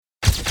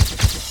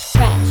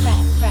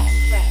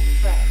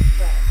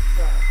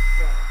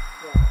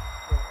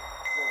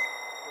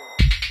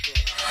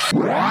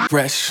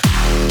Fresch.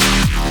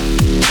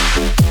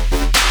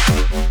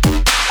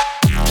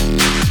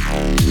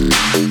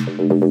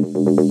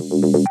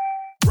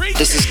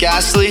 This is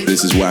Ghastly.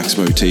 This is Wax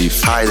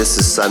Motif. Hi, this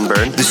is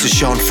Sunburn. This is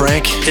Sean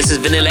Frank. This is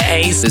Vanilla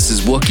Ace. This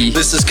is Wookie.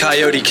 This is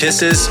Coyote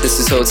Kisses. This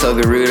is Hotel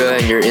Garuda,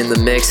 and you're in the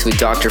mix with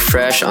Dr.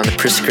 Fresch on The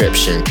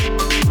Prescription.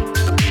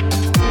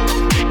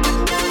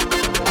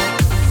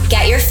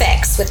 Get your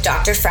fix with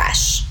Dr.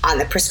 Fresch on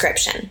The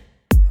Prescription.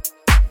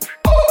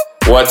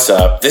 What's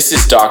up? This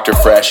is Dr.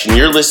 Fresch, and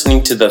you're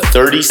listening to the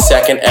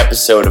 32nd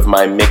episode of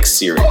my mix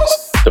series,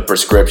 The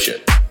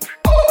Prescription.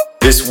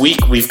 This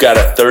week, we've got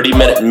a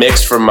 30-minute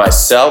mix from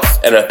myself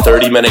and a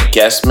 30-minute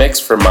guest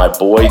mix from my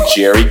boy,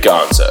 Gerry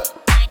Gonza.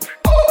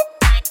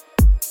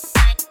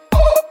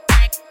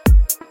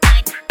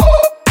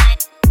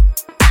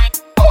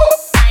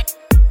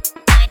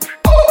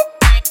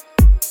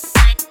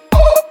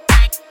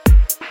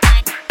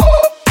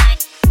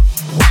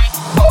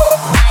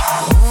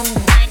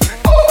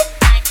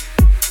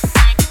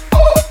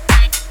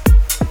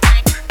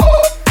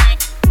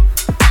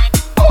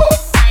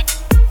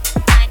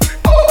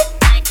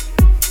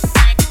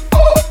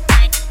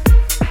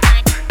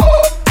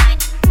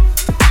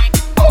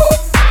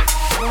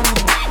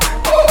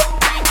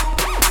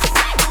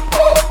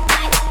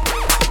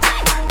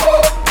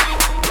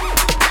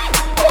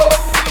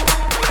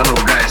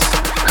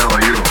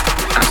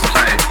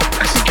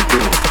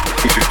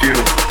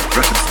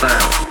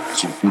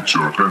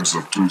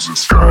 Up to the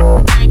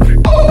sky.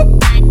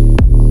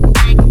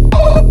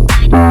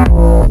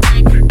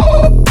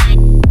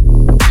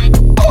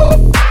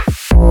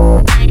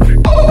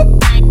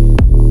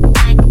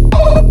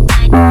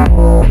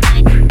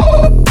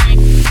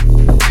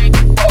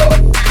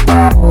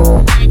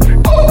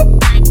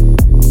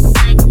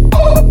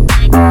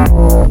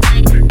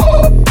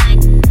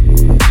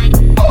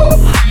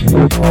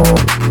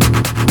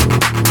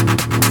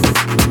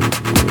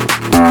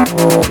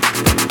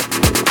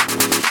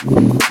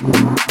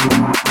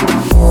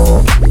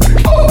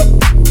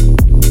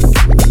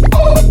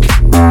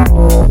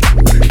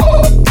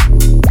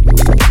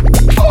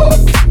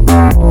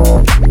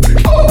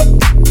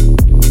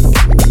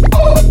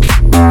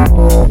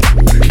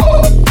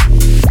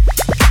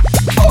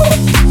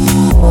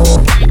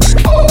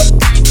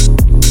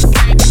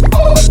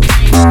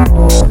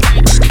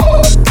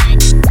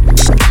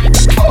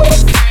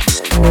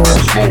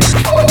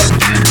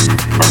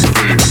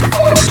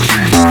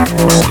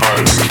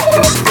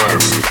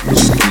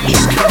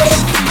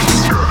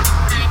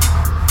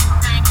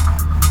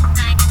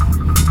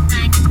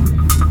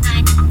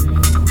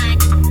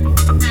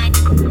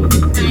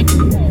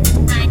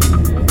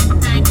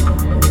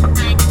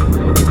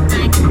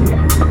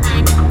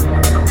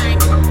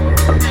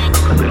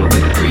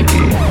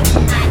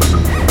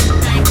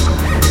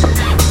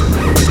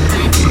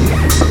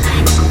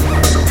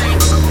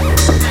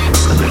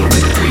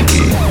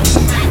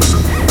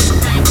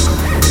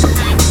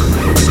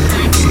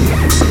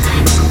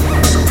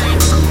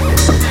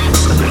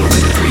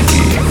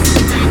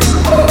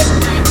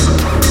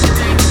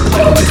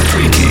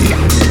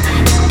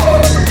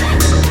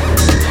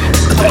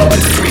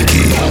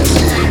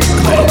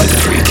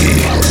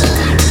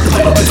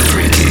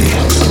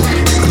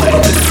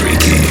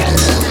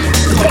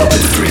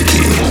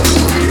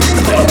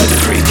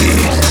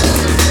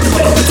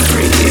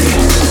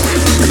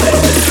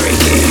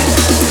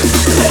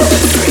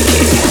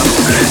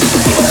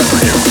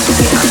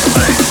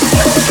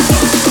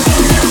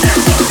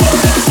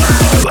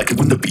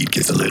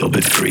 Little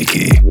bit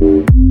freaky.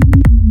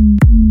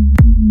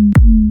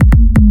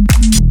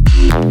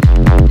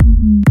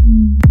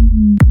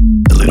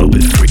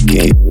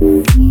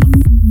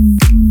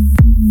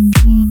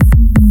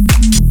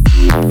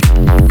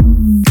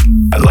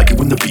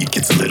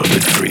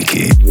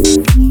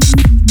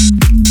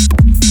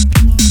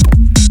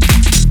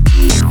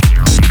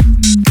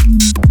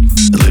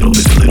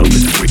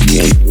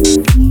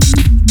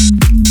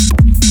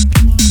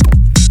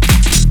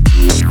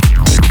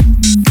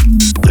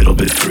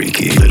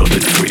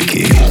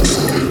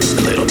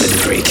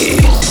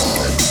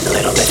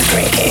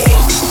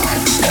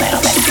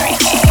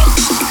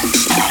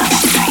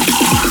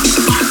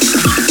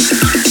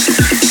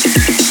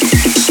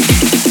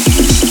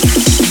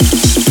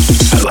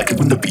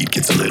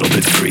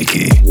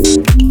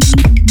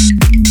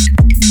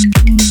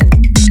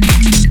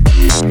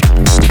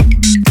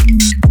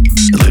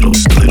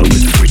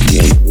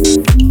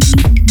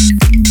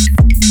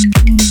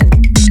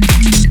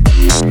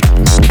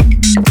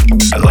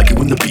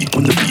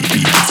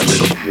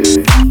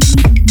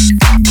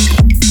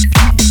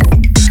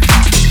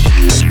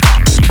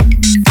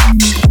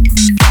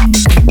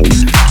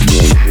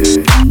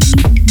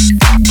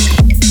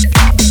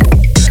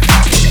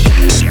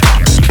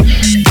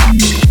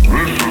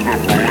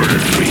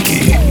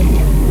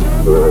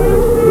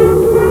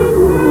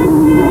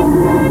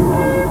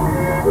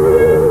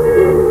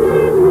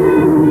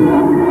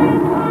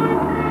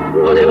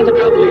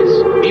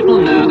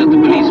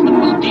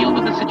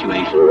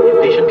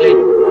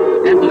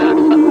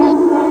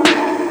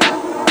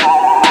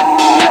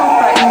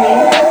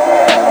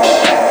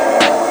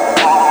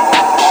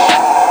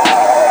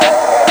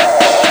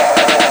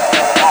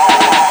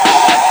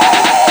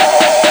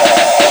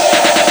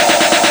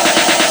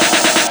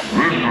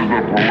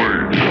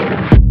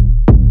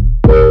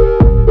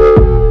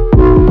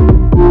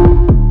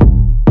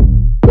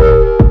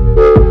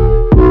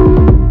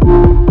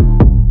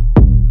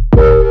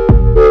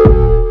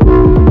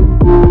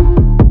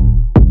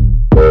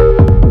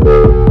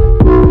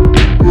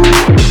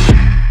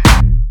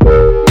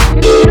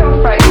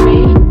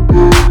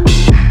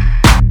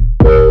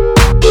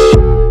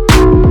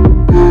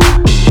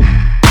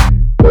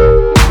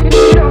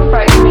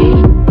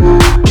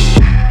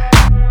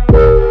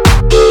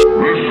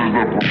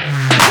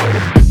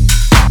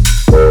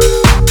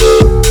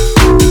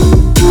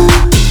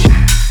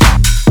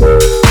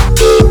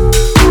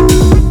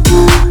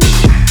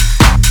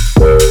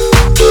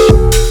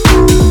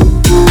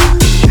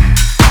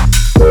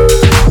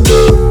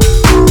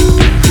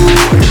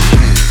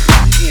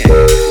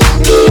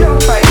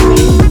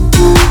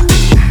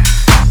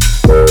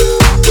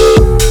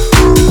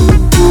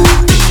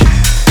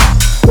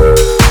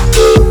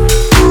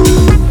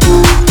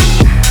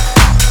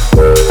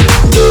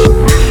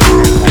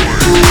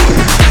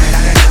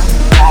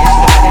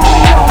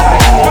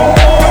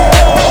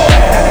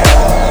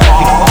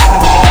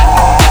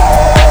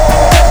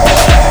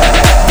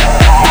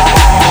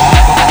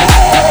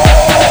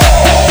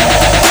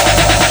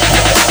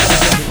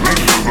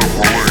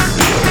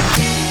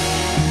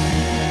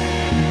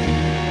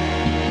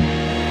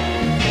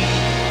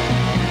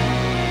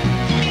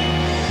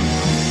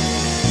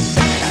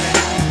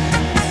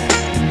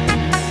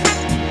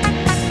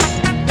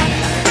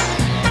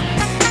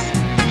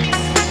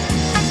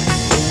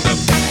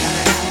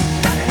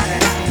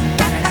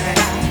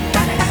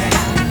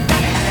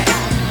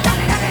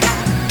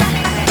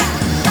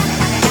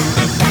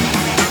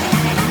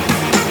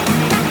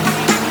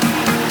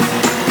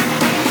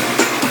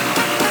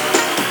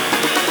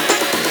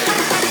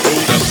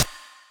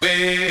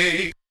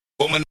 fake.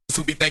 Woman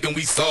who be thinking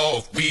we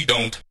soft, we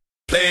don't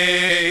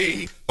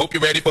play. Hope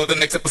you're ready for the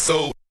next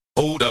episode.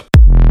 Hold up.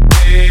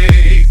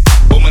 Hey,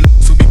 woman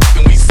who be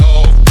thinking we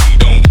soft, we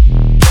don't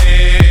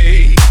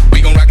play.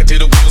 We gon' rock it till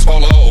the wheels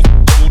fall off.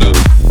 Hold up.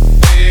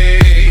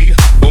 Hey,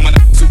 woman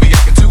who be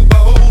acting too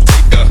bold,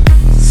 take a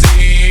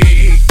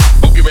seat.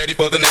 Hope you're ready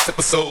for the next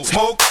episode.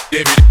 Smoke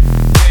every day.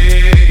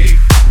 Hey,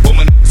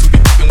 woman who be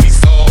thinking we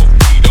soft,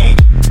 we don't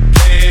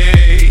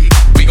play.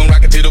 We gon'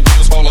 rock it till the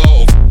wheels fall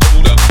off.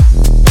 Hold up.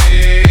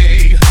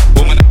 Hey,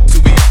 woman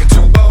who be acting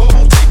too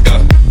bold, take a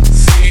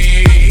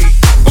seat.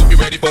 Hope you're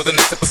ready for the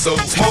next episode.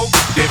 Smoke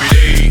every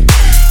day.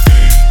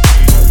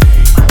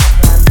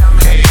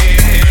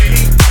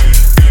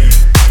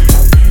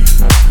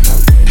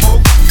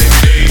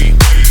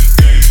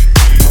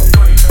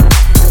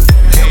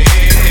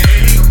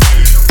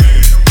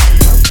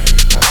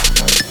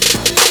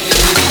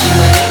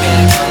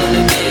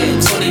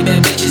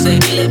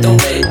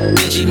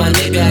 My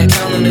nigga, I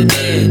count on the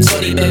dead.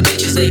 20 bad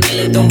bitches, they get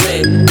left on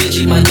red.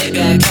 Bitchy, my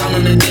nigga, I count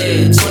on the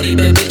dead. 20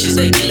 bad bitches,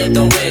 they get left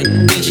on red.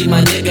 Bitchy,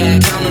 my nigga, I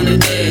count on the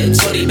dead.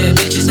 20 bad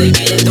bitches, they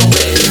get left on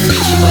red.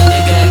 Bitchy, my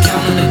nigga, I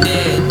count on the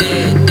dead,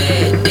 dead,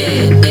 dead,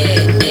 dead, dead, dead,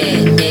 dead,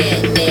 dead,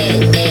 dead,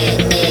 dead, dead.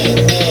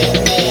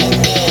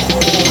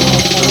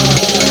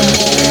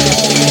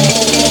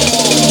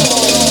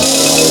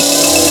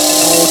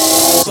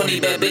 20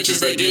 bad bitches,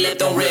 they get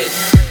left on red.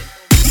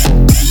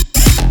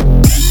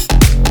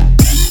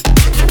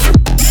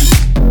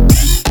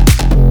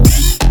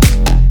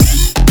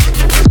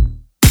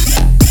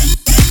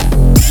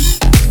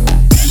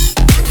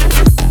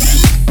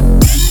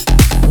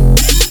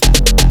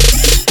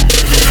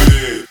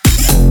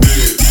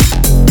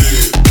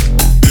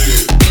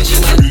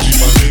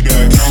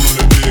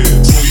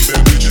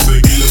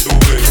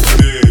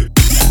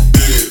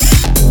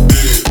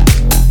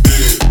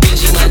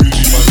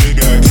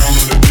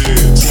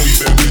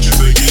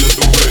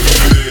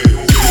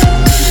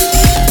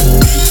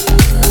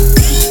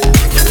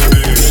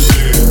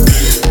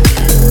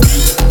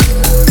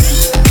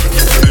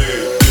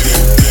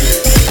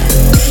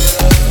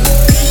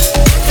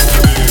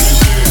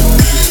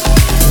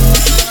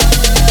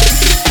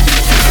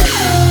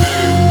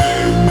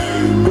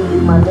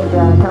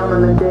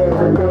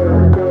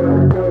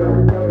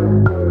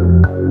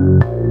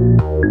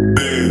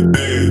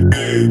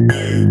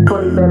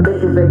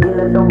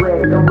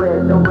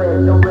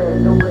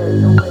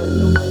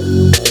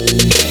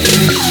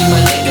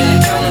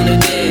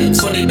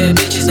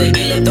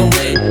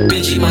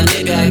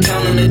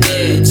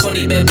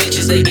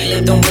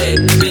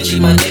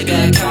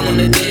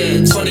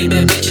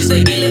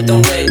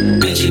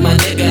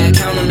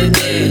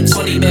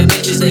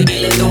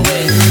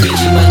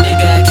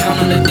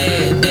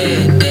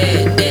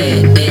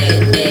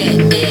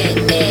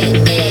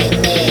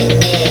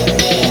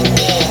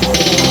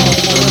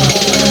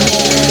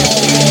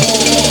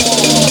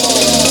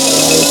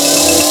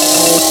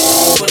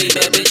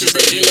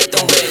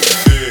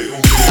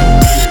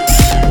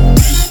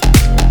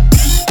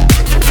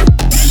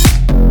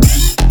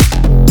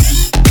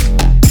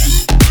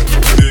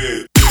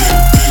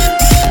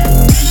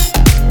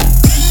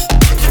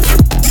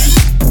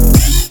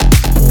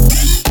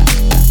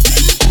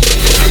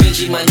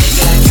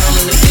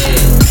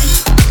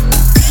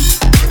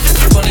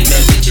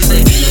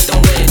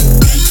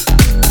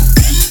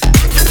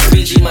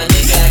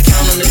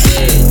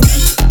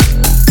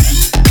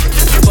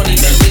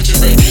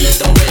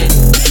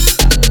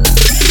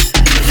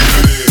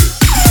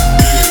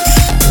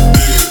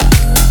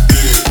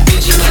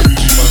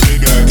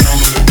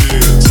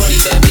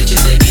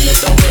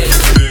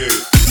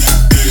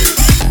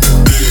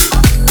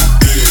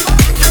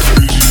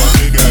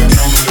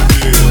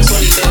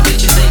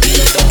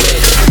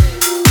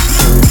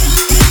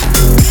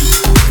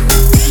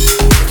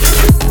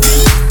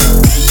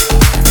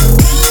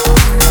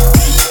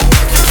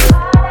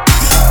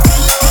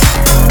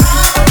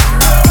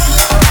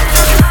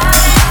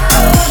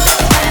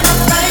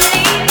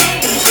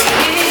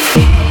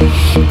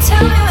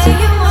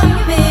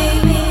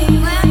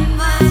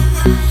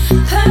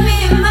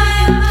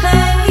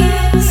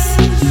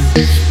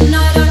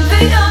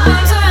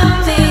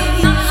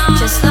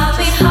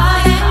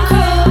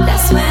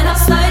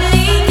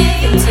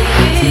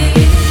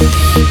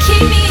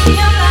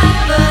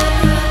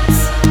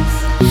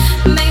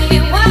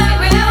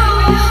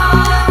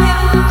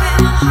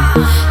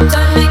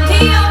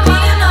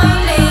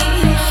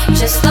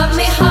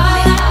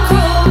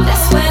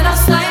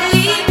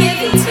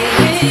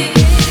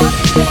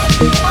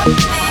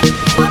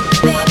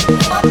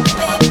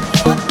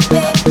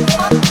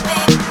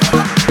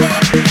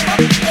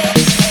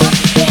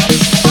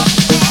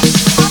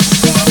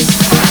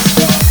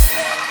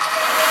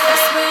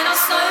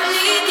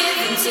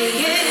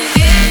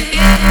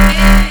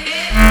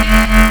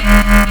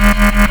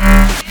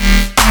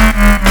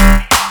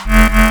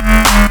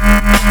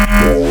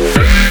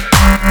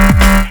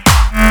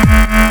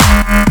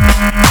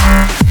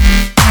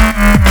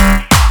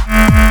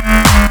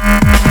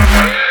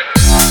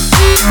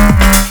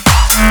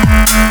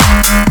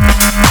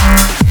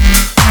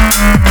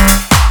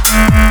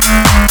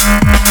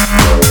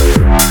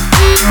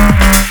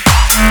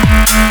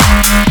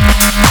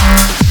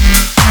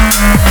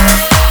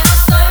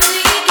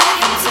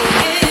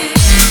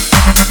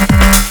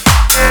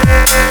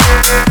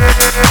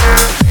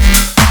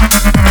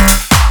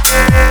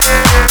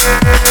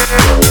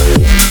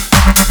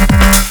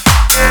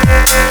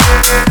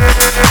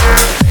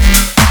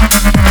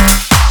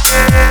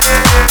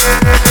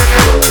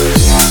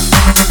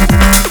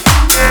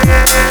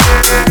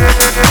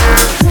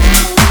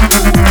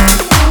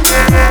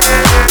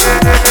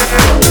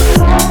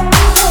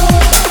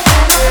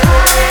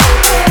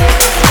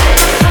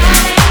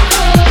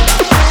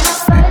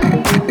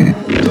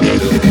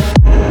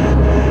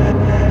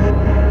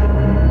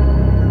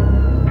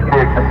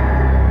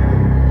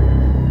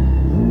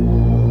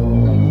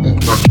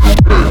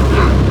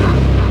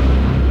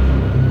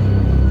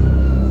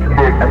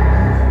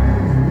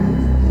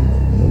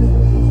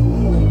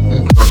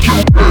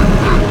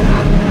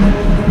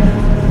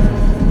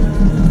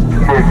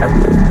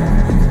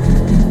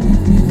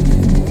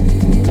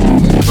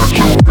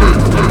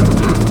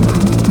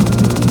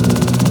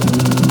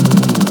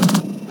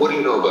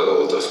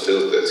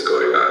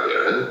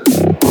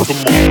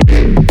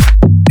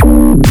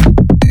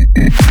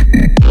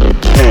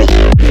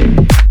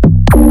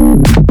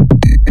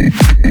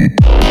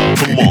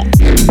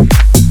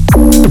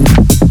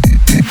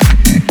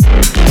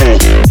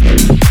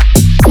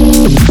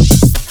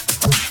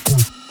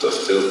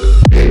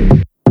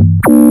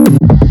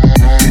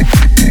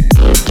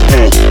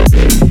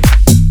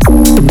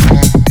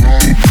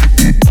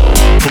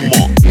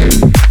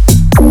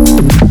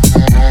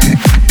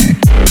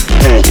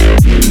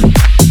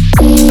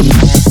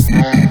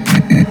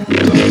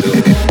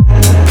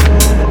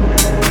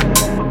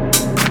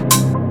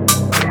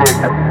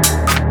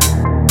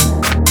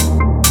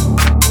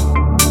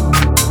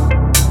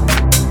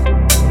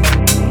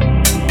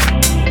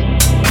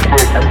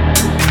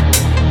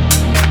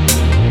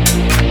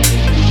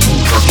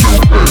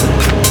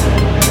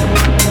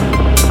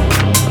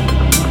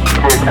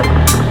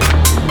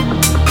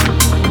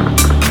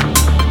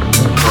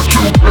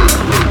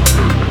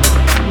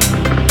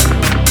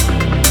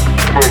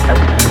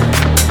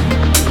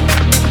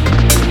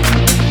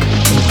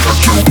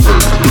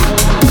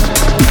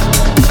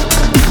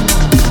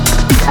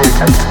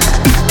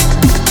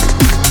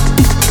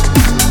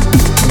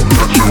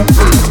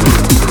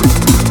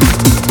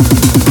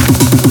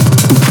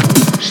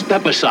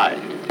 Step aside.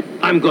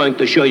 I'm going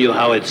to show you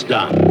how it's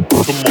done.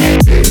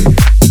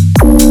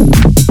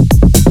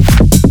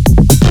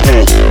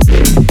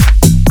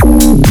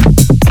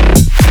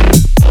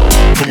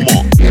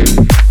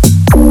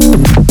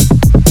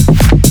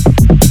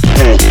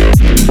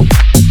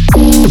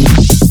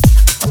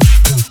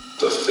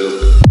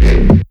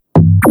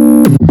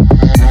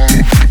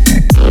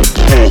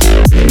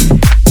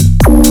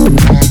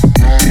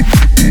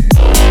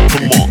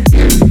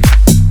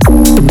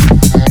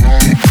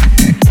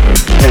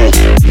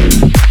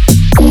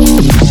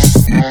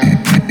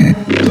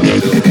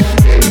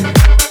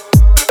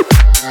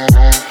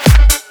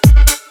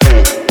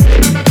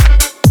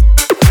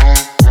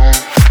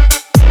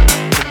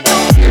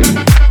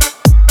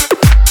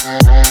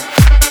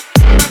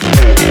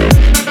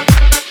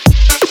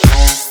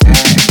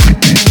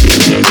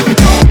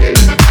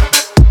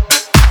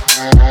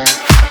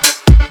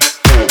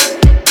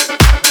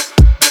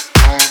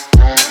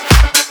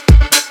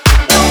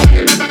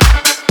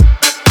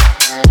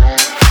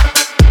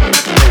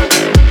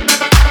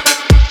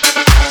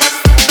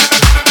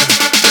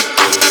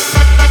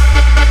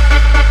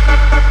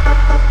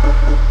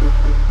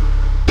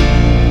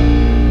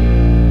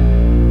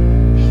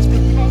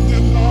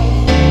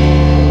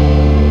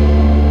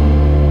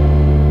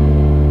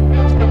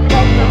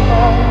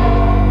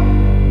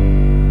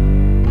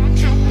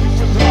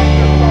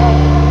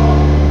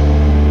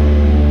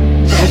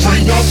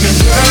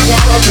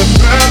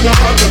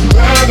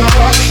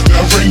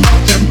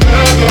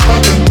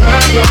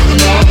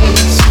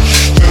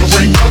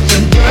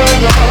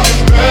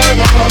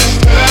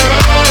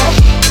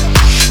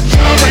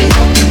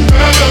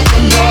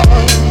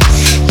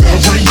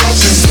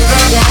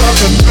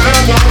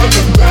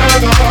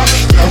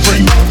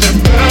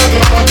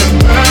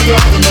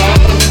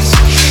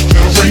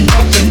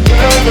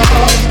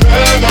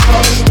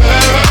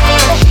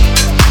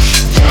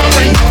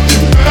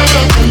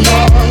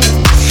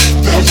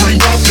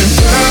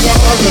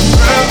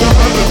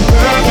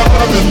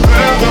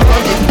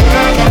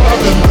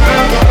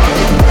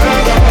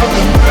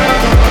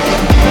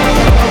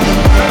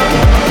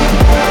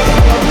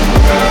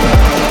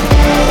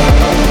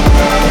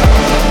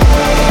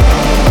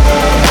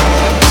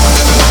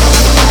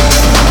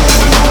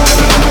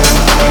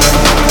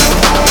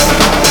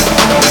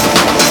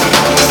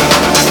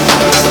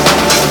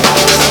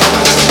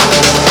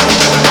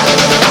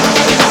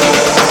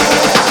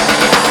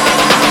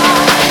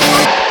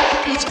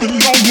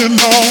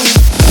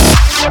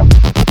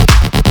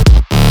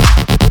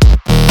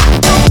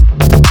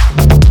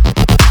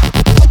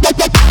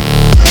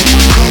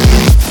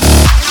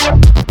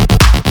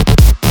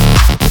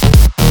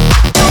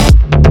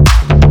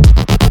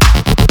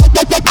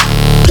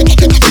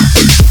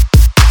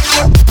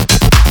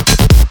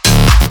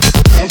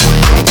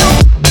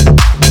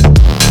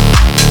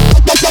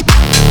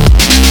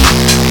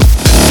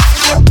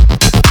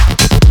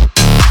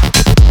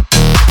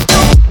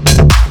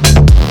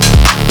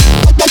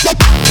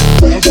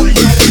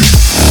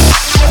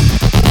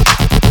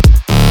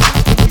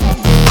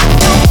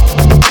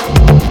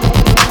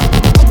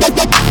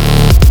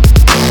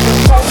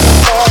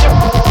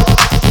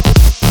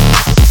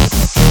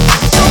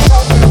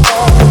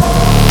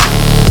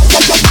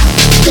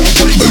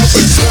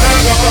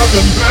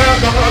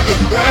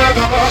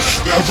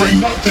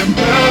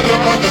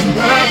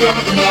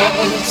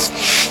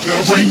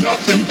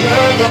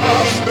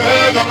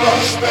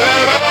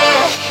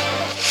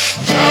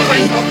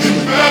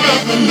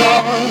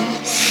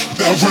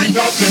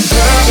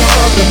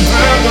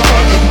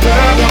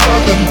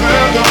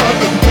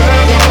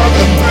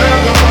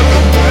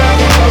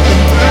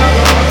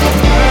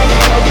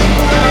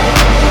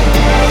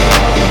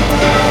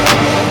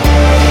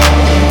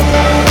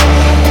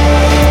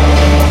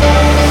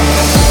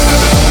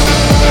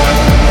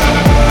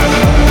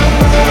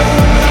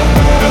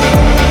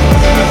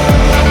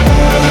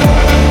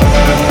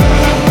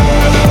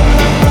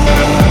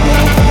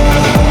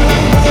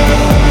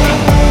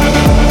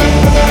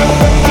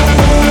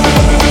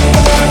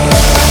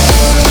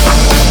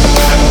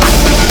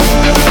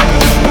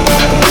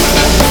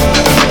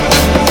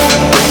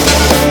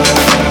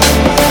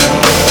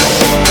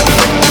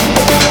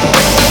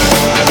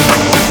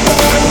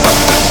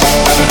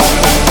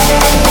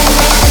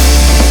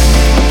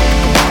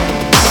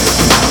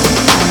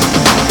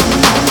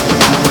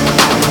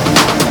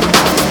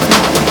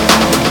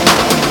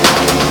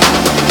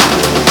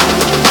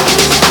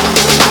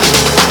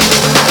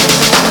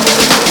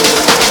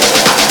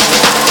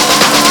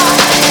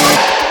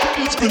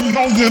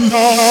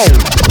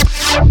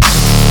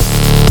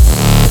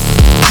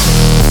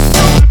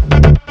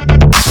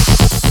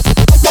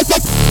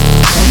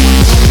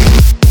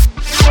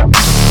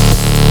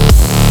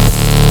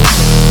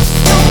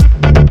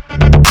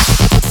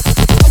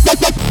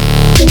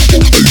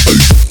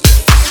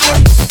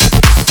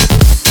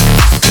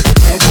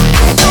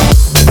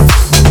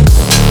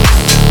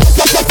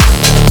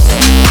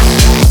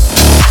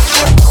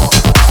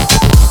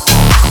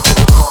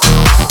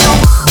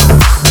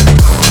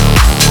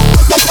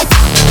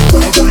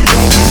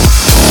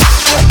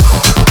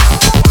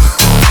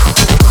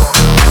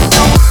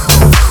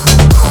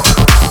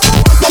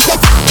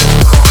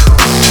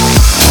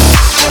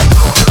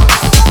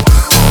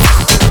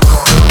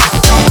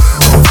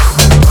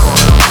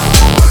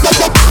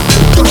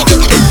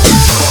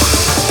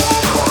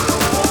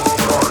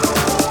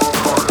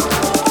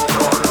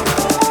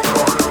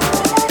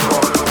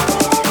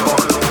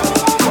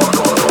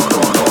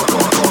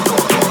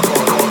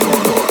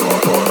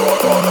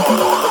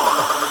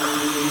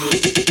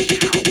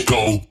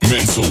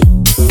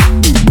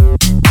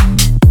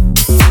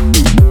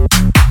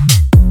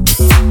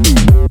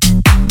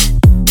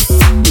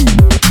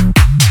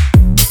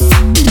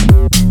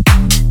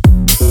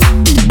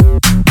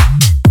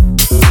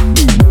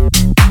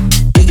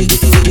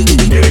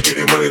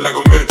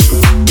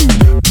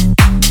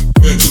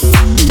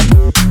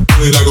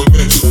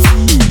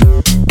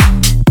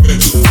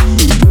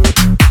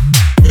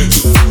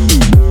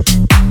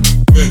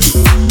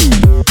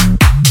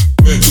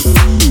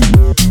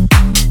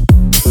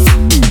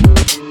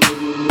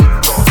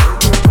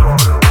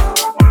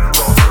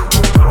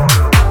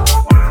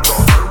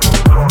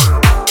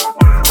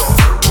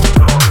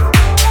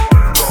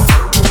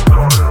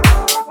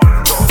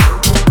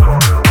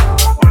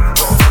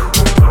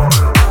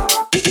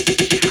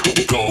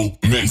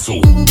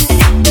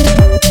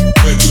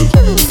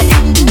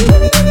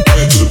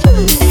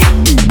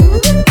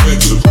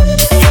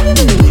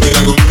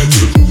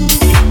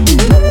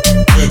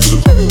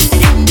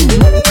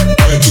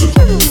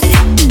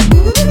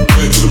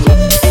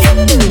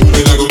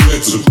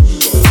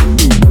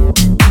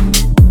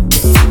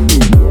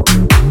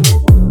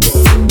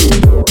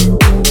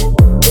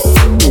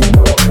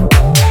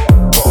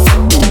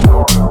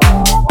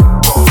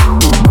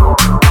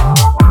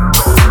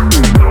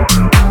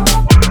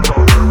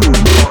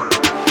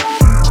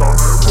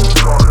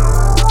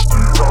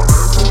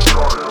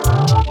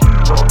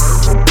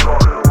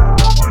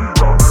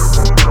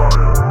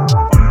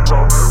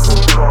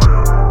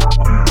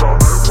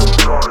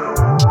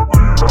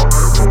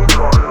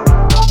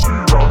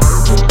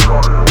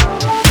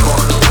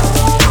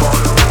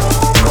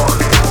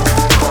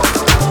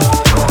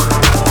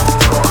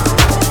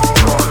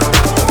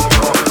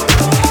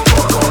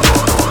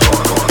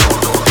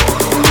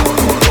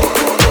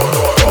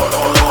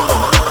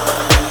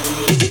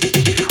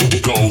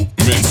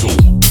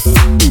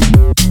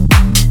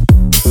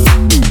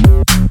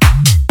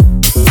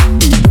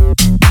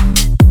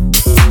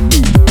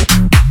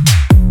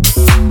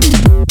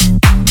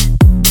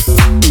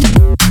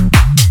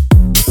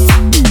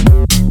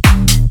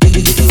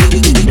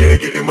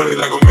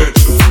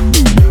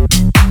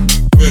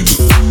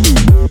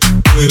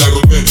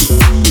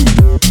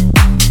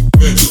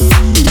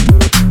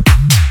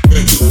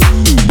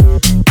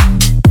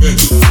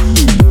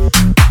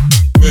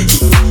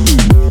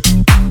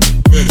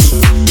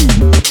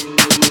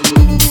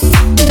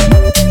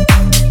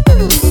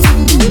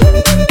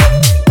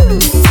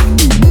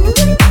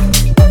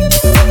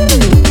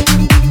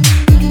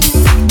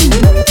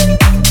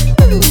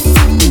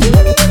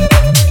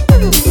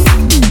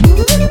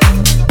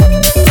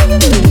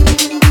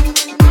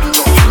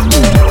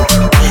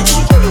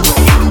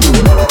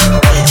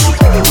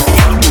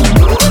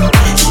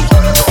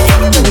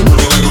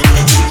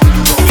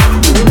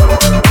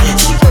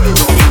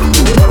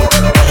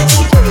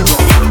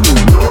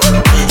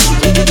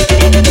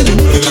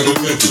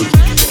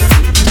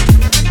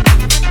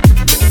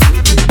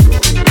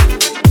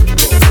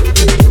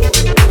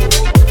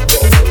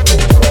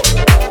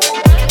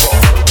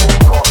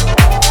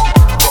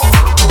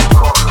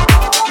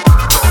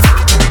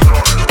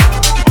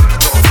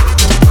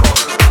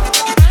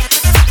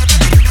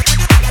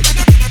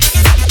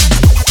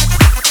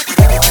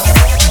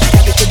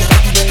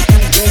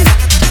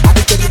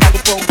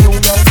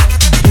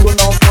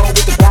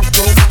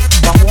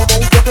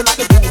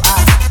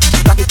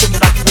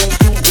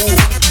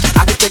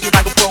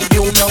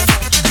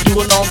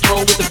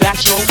 with the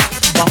backstroke.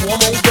 My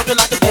hormones jumping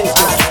like a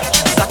disco.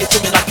 Suck it to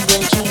me like you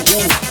want to,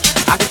 ooh.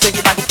 I can take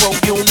it like a pro,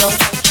 you know.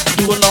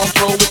 Do a long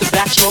throw with the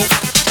backstroke.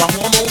 My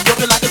hormones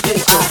jumping like a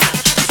disco.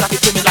 Suck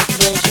it to me like you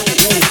want to,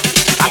 ooh.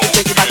 I can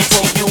take it like a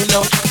pro, you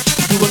know.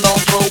 Do a long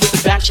throw with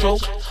the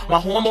backstroke. My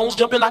hormones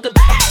jumping like a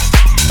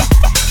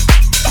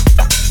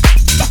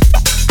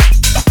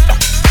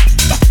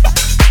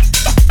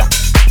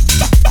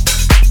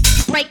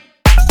break.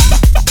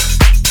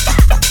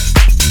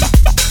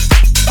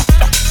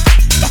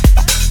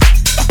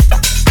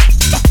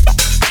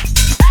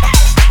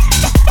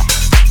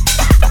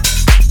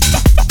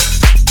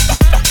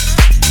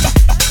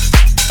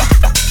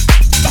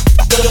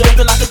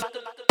 Jumping like a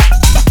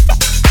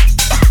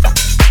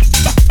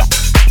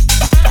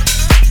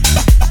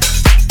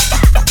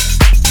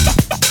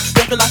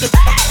jumping like a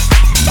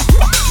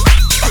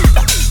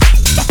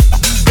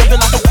jumping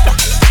like a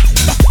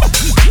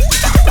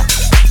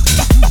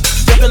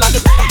jumping like a jumping like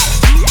a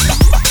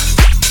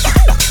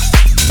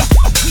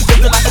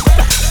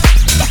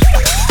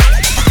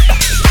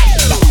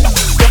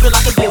jumping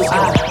like a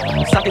disco.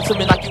 Suck it to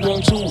me like you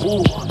want to,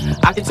 ooh.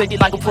 I can take it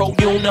like a pro,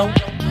 you know.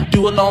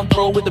 Do a long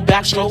throw with the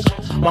backstroke.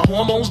 My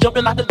hormones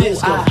jumping like a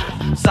disco.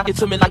 Suck it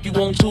to me like you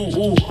want to,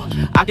 ooh.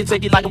 I can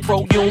take it like a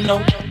pro, you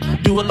know.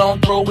 Do a long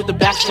throw with the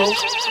backstroke.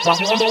 My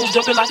hormones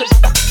jumping like a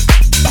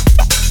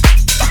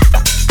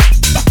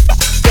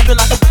jumping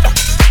like a jumping like a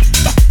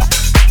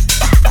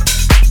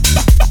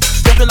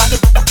jumping like a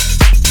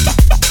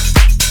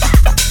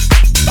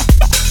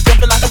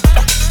jumping like a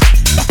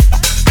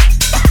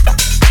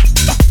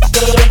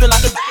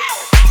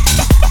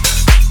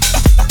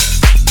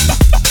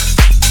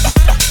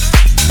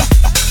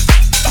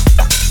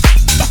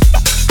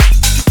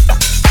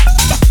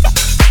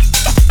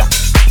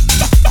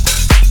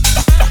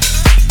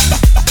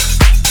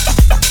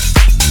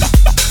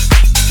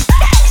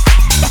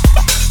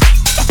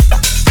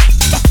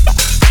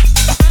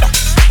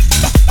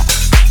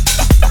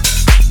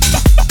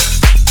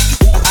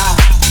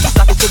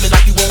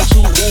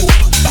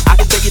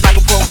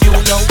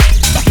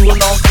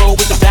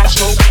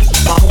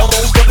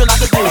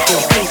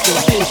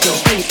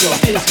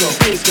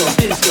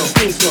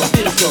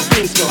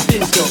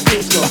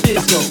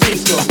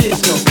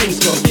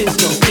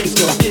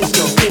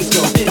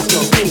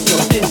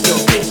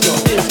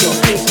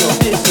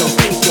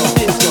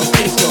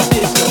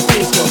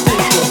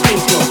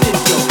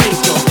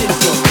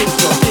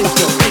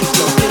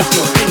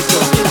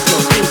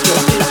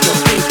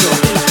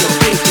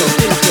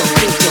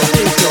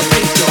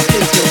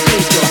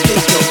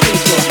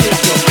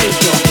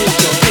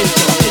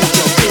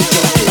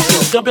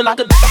jumping like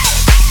a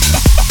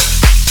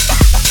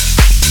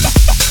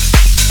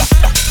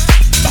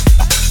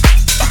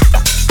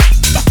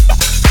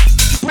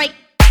break.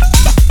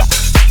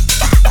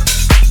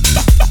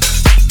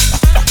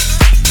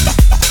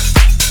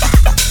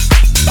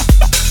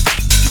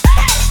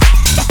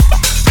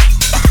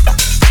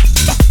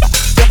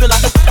 Jumping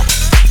like a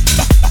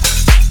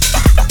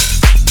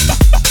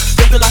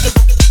jumping like a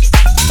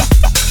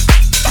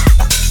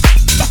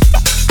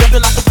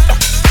jumping like a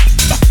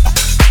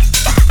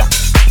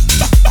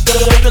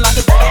jumping like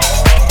a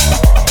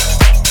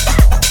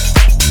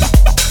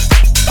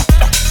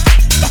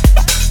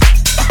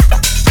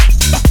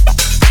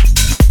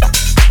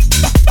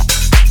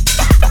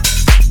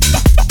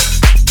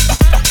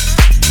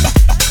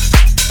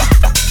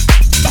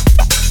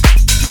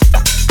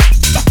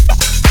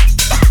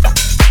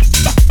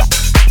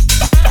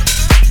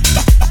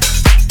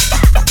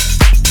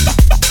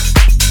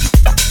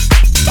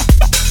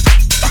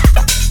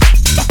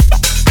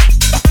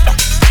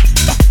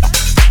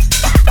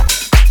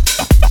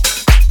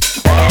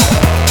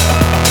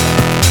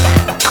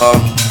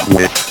Come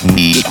with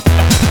me.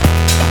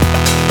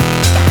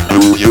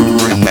 Do you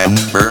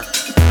remember?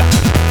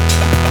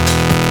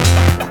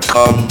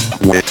 Come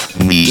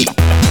with me.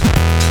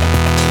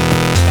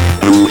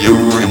 Do you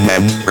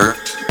remember?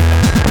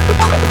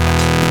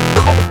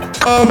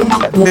 Come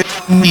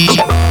with me.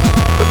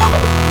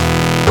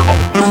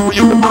 Do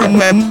you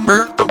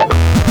remember?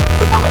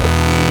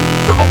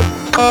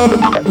 Come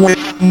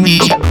with me.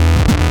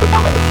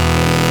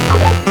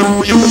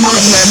 Do you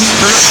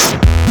remember?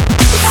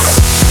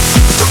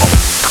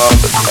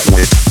 Come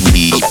with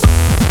me.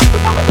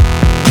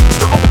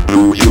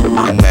 Do you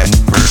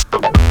remember?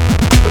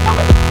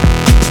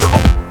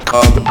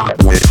 Come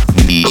with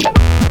me.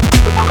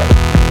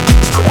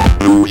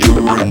 Do you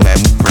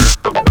remember?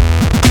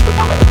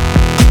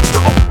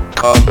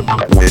 Come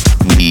with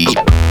me.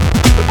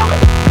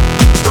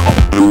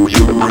 Do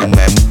you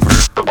remember?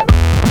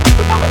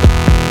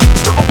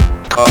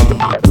 Come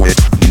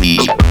with me.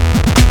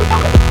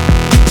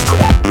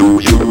 Do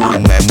you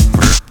remember?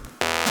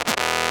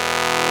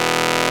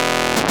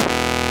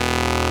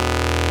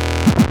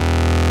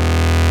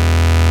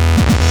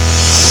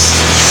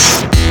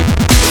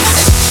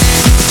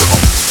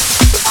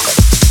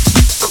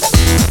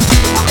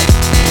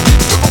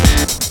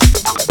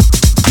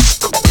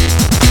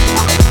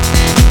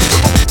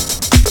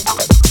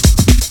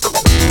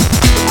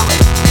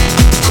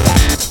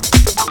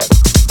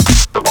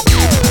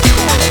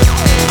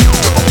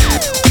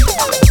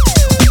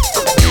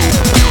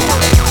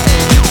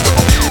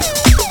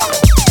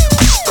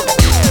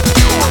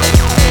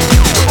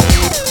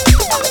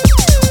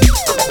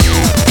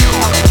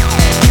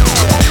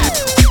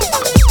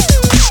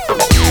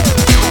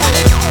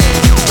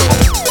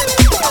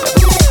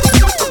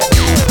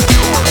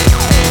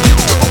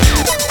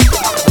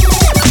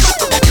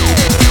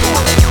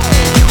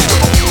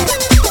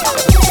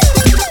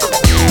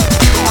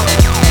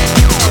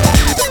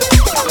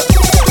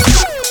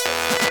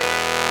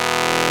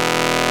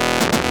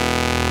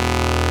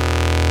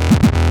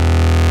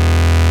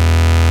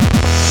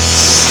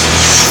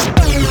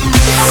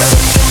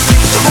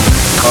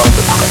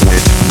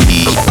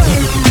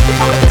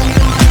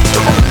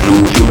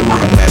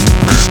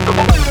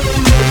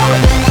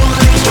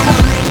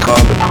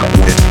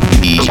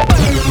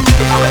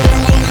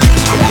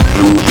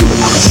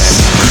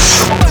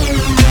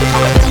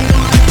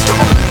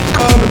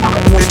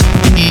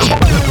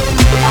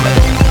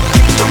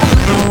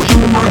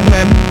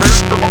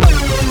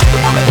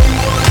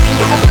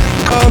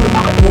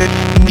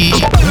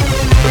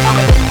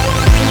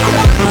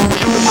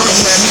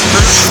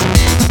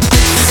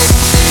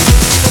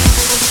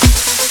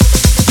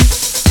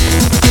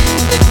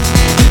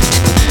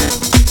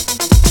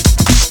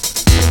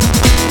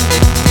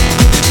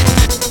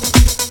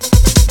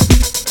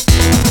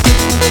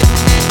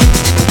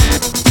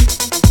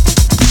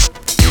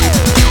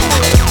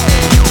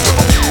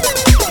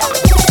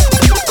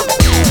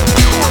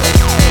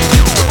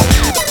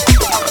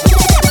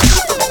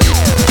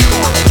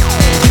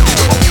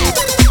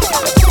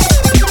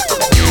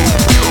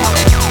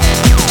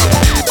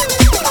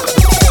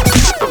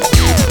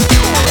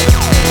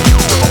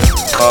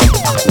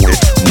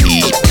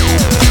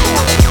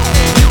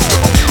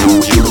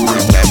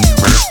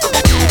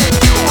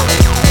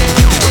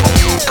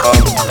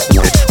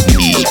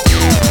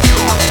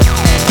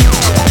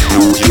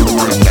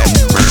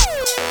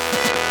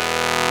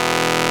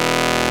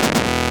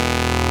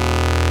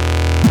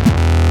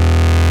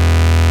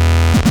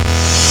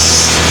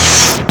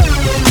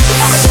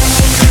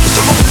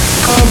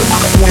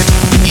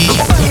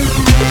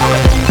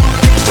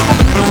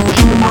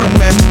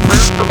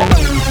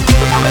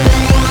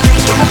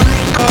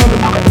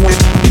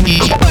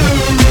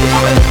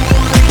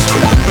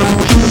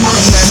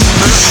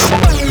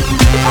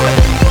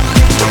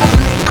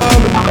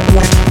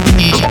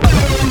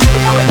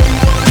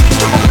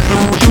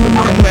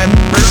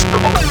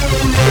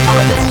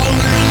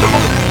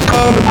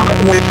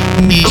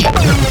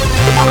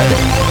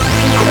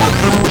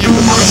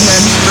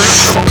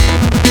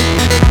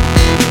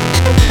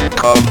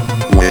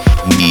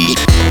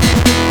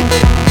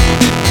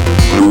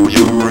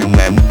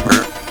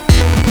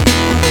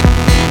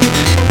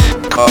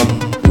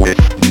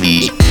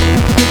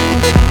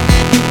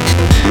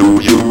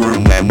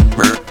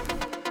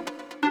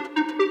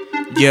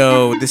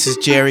 Yo, this is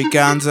Gerry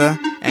Gonza,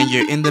 and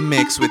you're in the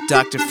mix with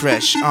Dr.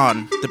 Fresch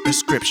on The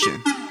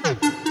Prescription.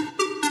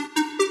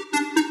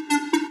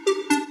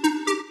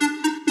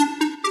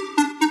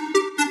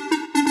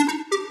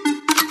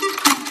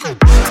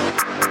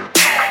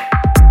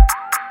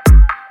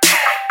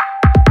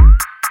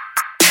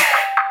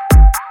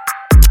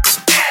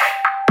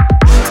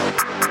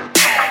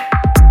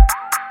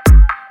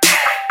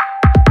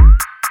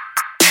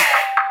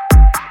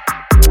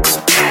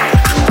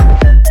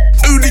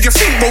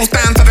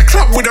 Down to the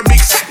club with a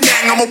big fat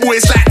gang, I'm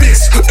always like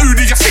this. Who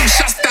do you think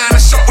shuts down the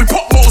shop? We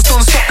pop bottles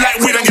non-stop like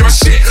we don't give a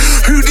shit.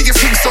 Who do you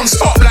think's on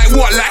stop? Like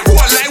what? Like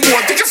what? Like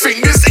what do you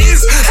think this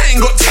is? I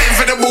ain't got time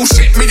for the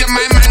bullshit. Me and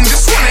my man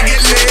just wanna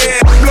get lit.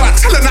 Like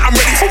tell them that I'm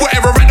ready for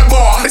whatever at the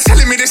bar. They're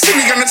telling me they see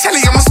me on the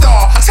telly, I'm a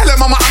star. I tell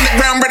them I'm an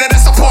underground brother,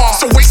 that's a pass.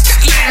 So waste that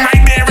lane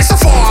right there, it's a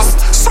farce.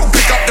 So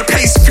pick up the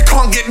pace. If you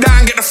can't get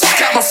down, get the fuck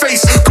out my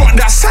face. Got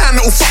that sound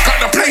that'll fuck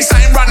up the place.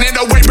 I ain't running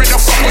away, brother,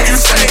 fuck what you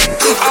say.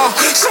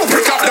 So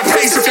pick up the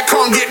pace. If you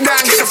can't get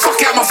down, get the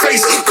fuck out my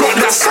face. Got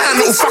that sound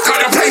that'll fuck up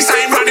the place.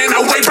 I ain't running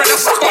away, brother,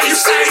 fuck what you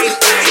say.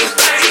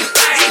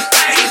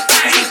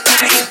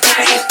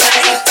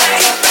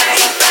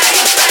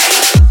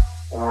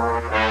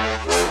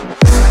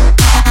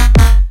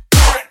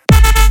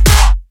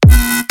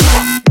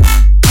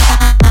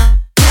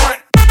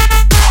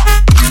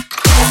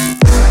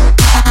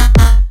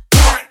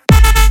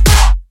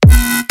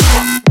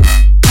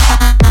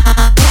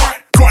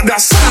 That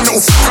sound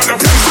that'll fuck up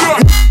the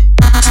place.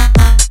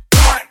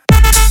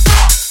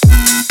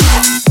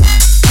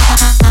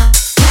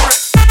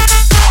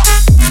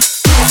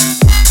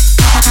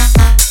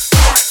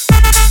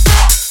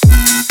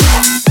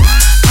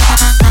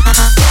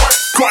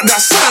 Got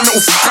that sound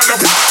that'll fuck up the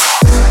place.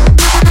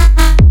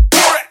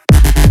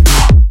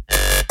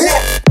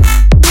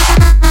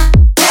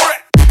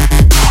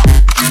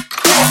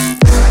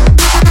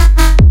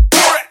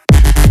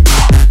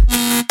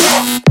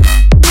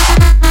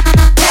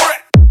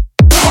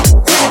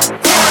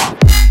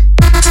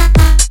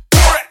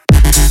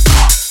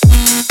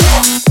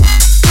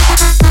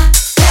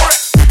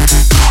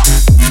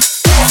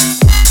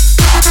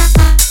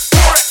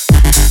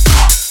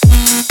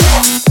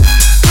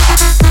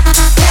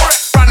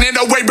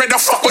 Away, brother,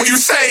 fuck what you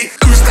say.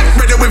 Who's that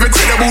brother with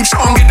incredible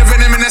charm? Get the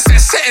venom in the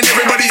set, setting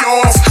everybody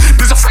off.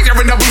 There's a fire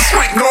in the booth,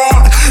 my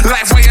God.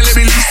 Life where you let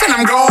me loose and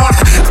I'm gone.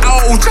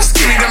 Oh, just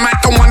give me the mic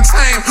on one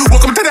time.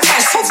 Welcome to the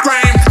house of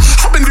grime.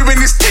 I've been doing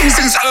this thing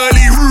since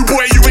early. Rude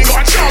boy, you ain't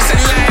got a chance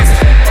in life.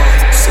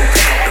 So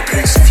pick up the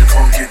pace. If you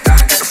can't get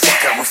down, get the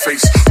fuck out my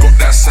face. Got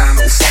that sound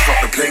that'll fuck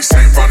up the place.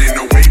 I ain't running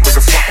away, what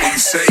the fuck will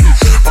you say?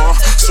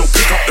 So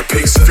pick up the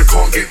pace. If you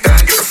can't get down,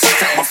 get the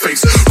fuck out my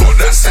face. Got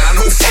that sound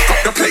that'll fuck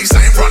up the place.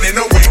 I ain't running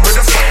away, what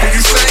the fuck will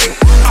you say?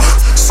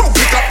 So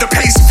pick up the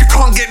pace. If you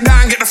can't get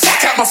down, get the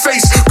fuck out my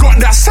face.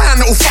 Got that sound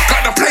that'll fuck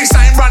up the place.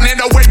 I ain't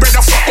running away, what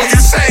the fuck will you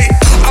say?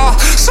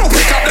 So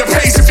pick up the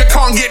pace. If you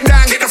can't get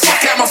down, get the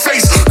fuck out my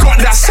face.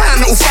 Got that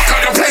sound that'll fuck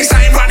up the place.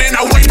 I ain't running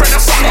away, what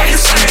the fuck will you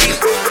say?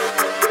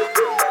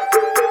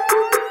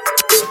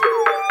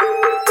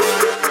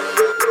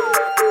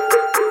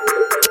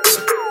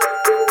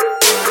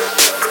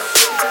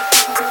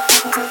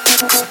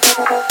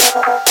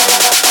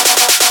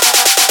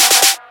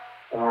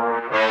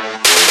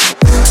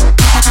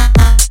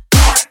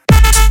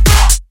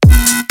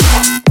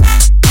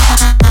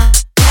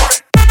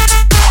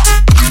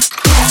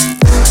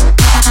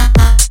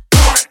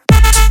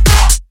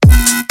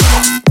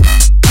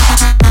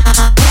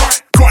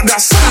 That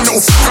sound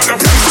that'll fuck up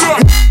the place.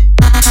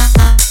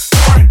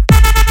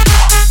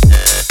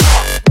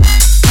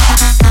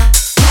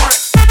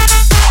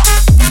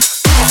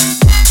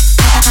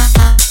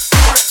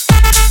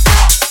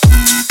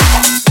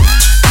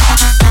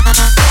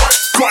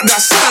 Got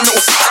that sound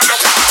that'll fuck up the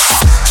place.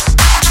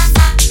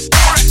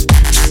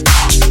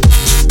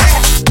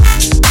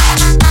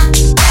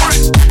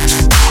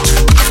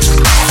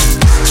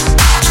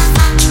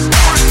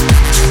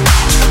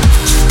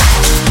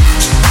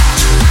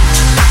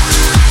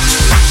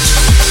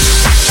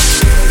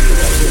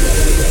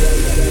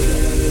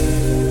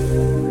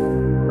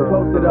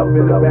 Up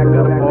in the back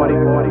of the party.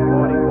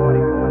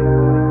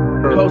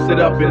 Close it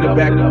up in the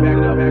back.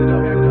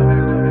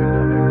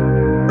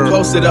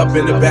 Close it up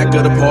in the back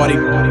of the party.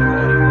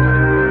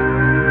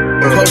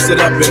 Close it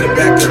up in the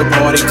back of the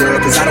party, girl,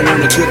 cause I don't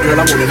want a good girl,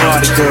 I want a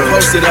naughty girl.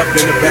 Close it up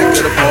in the back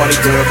of the party,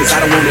 girl, cause I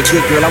don't want a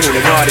good girl, I want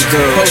a naughty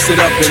girl. Close it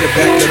up in the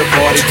back of the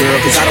party, girl,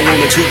 cause I don't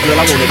want a good girl,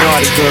 I want a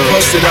naughty girl.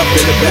 Close it up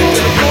in the back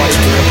of the party,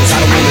 girl, cause I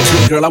don't want a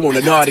good girl, I want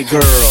a naughty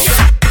girl.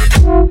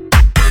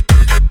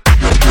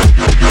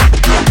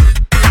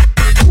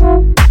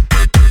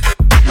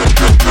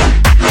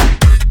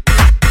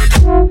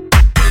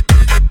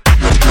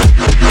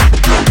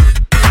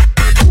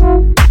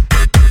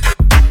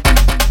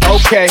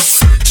 Okay.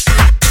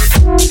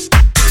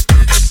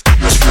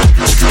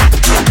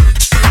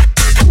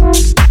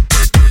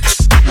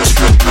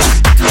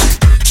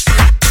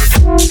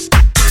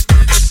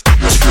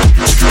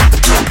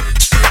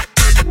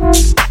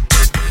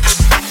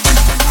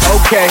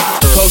 Okay,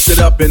 close it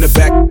up in the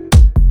back.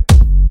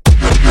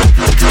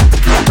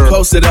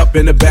 Posted up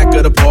in the back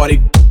of the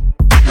party.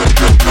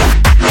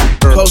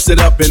 Posted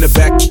up in the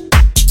back.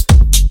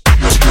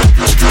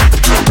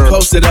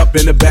 Posted up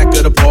in the back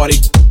of the party.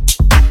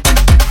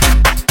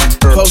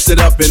 Posted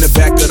up in the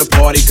back of the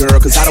party, girl,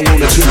 cause I don't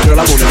want a good girl,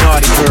 I want a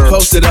naughty girl.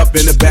 Posted up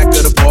in the back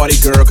of the party,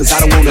 girl, cause I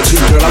don't want a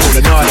good girl, I want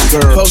a naughty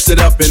girl. Posted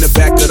up in the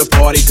back of the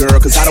party, girl,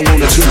 cause I don't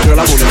want a good girl,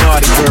 I want a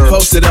naughty girl.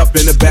 Posted up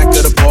in the back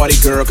of the party,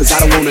 girl, cause I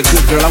don't want a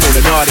good girl, I want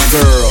a naughty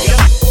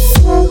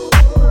girl.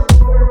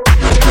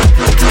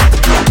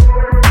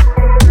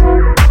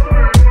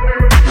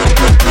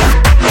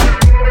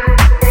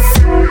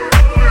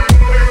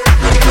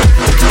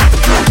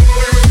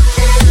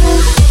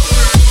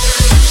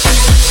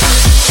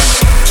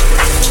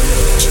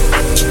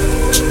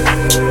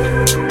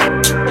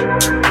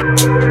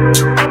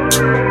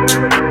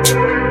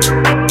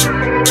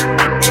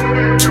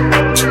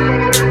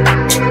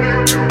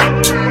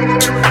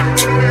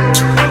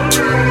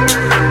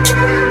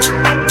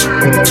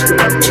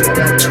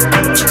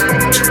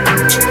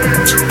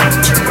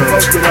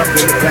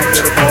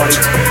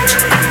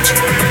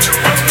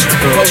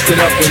 Posted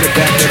up in the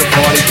back of the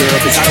party, girl,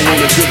 cause I don't want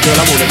a good girl,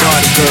 I want a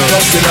naughty girl.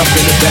 Posted up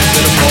in the back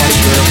of the party,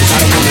 girl, cause I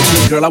don't want a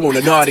good girl, I want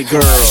a naughty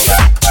girl.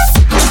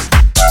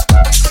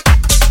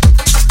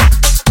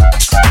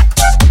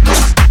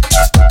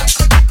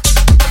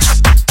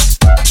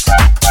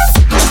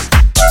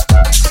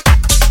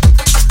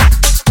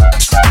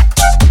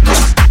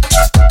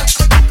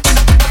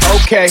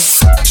 Okay.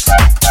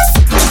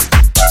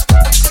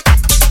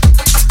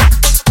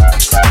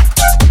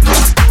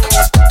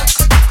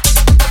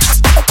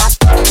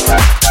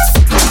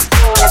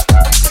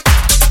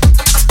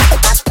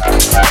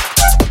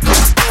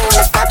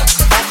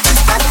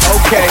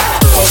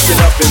 Posted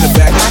up in the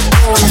back.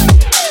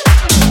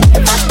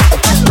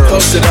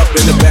 Posted up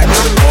in the back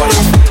of the party.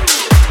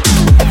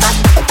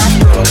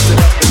 Posted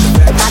up in the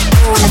back.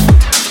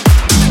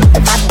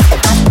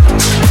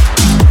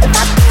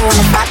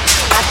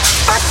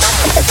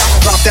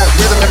 Drop that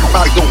rhythm,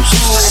 everybody goes.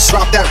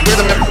 Drop that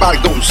rhythm, everybody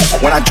goes.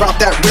 When I drop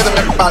that rhythm,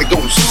 everybody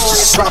goes.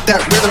 Drop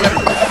that rhythm,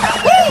 everybody.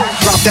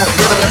 Drop that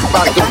rhythm,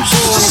 everybody goes.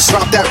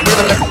 Drop that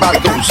rhythm, everybody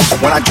goes.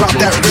 When I drop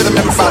that rhythm,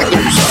 everybody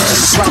goes.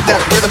 Drop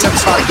that rhythm,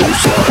 everybody goes.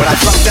 When I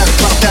drop that,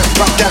 drop that,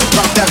 drop that,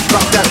 drop that,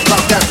 drop that,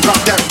 drop that,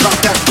 drop that, drop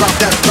that, drop that, drop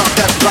that, drop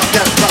that, drop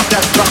that, drop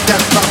that, drop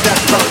that, drop that,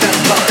 drop that, drop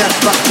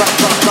that,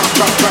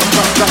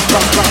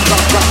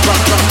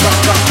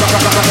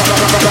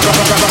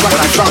 when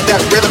I drop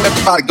that rhythm,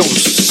 everybody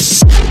goes.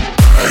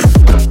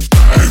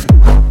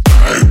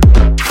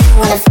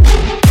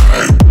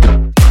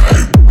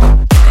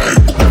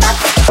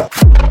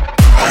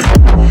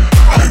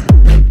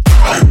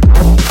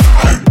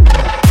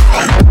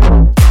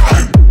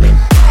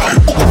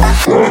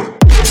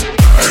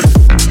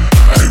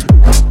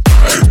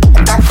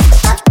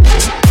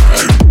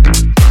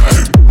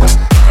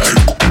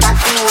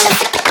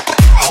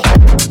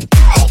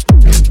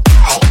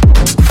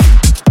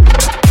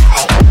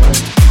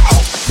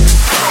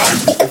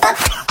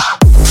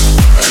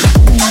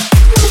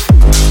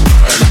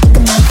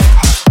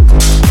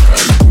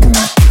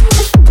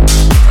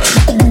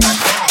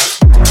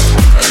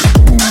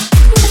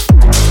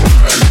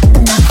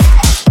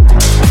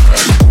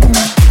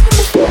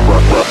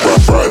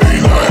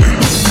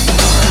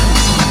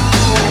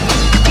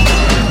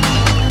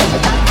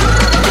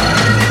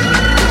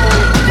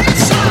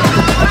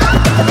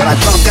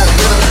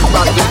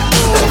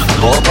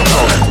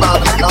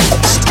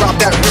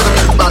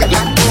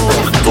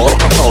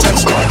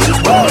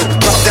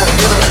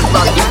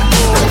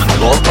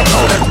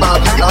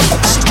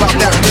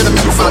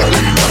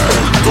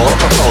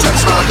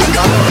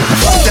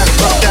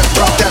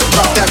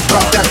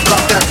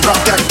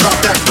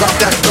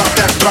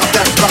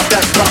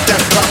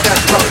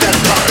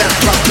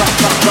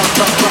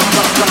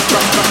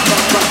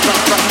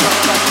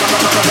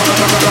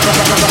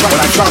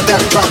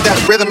 Drop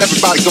that rhythm,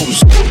 everybody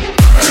goes.